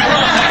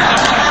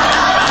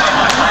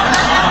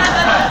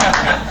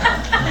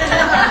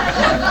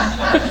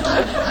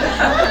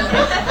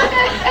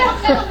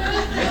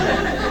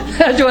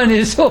 That one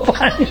is so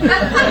funny.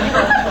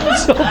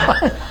 So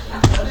funny.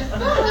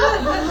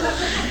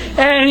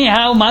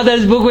 Anyhow,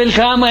 Mother's book will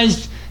come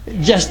and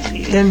just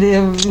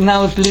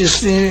now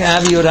please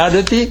have your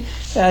Arati.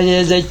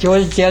 As I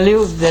tell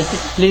you that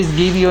please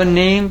give your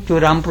name to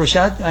Ram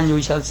Prasad and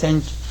we shall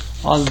send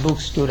all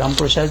books to Ram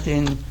Prasad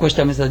in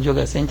Kushtamisad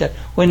Yoga Center.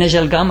 When I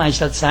shall come, I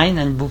shall sign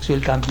and books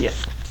will come here.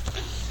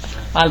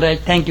 All right,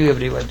 thank you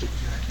everybody.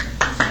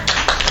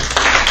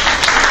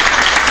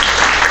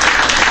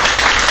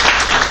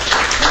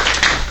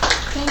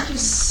 Thank you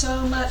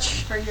so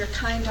much for your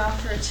kind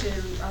offer to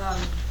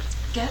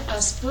get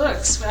us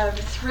books. I'm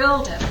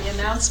thrilled at the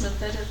announcement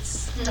that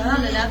it's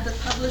done and at the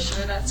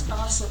publisher. That's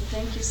awesome.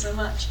 Thank you so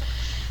much.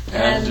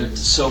 And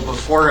so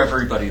before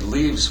everybody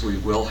leaves, we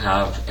will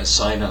have a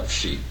sign-up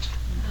sheet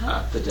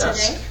at the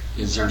desk. Today?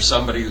 Is there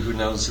somebody who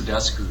knows the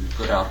desk who could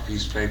put out a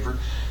piece of paper?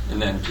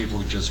 And then people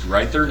would just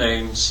write their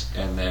names,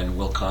 and then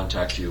we'll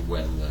contact you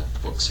when the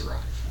books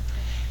arrive.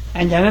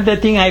 And another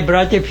thing, I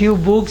brought a few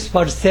books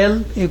for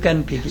sale. You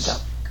can pick it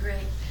up. Great.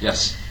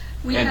 Yes.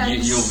 We And had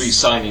you'll be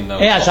signing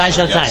those. Yes, I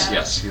shall Yes, sign.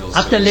 Yes, you'll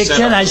After set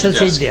lecture, up I the shall sit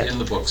desk there. in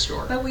the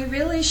bookstore. But we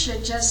really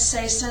should just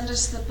say, send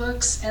us the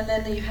books, and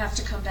then you have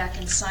to come back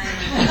and sign them.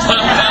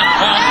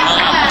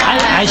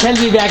 I shall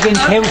be back in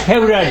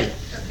February.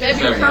 If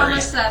you February.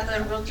 promise that,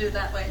 then we'll do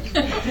that way.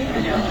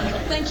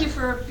 Thank you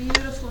for a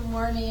beautiful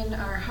morning.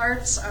 Our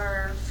hearts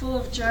are full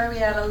of joy. We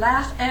had a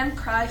laugh and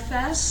cry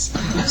fest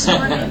this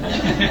morning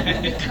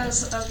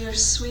because of your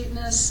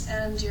sweetness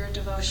and your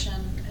devotion.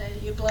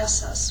 You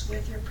bless us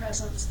with your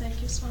presence. Thank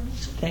you, Swami.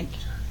 Thank you.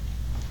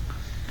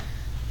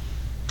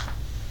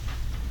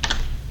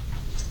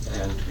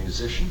 And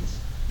musicians?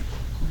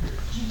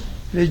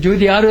 Let's do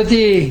the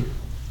Arati.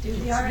 Do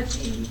the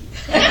arati.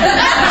 Fast?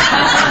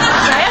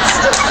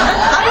 I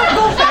don't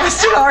go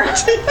fast in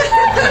art.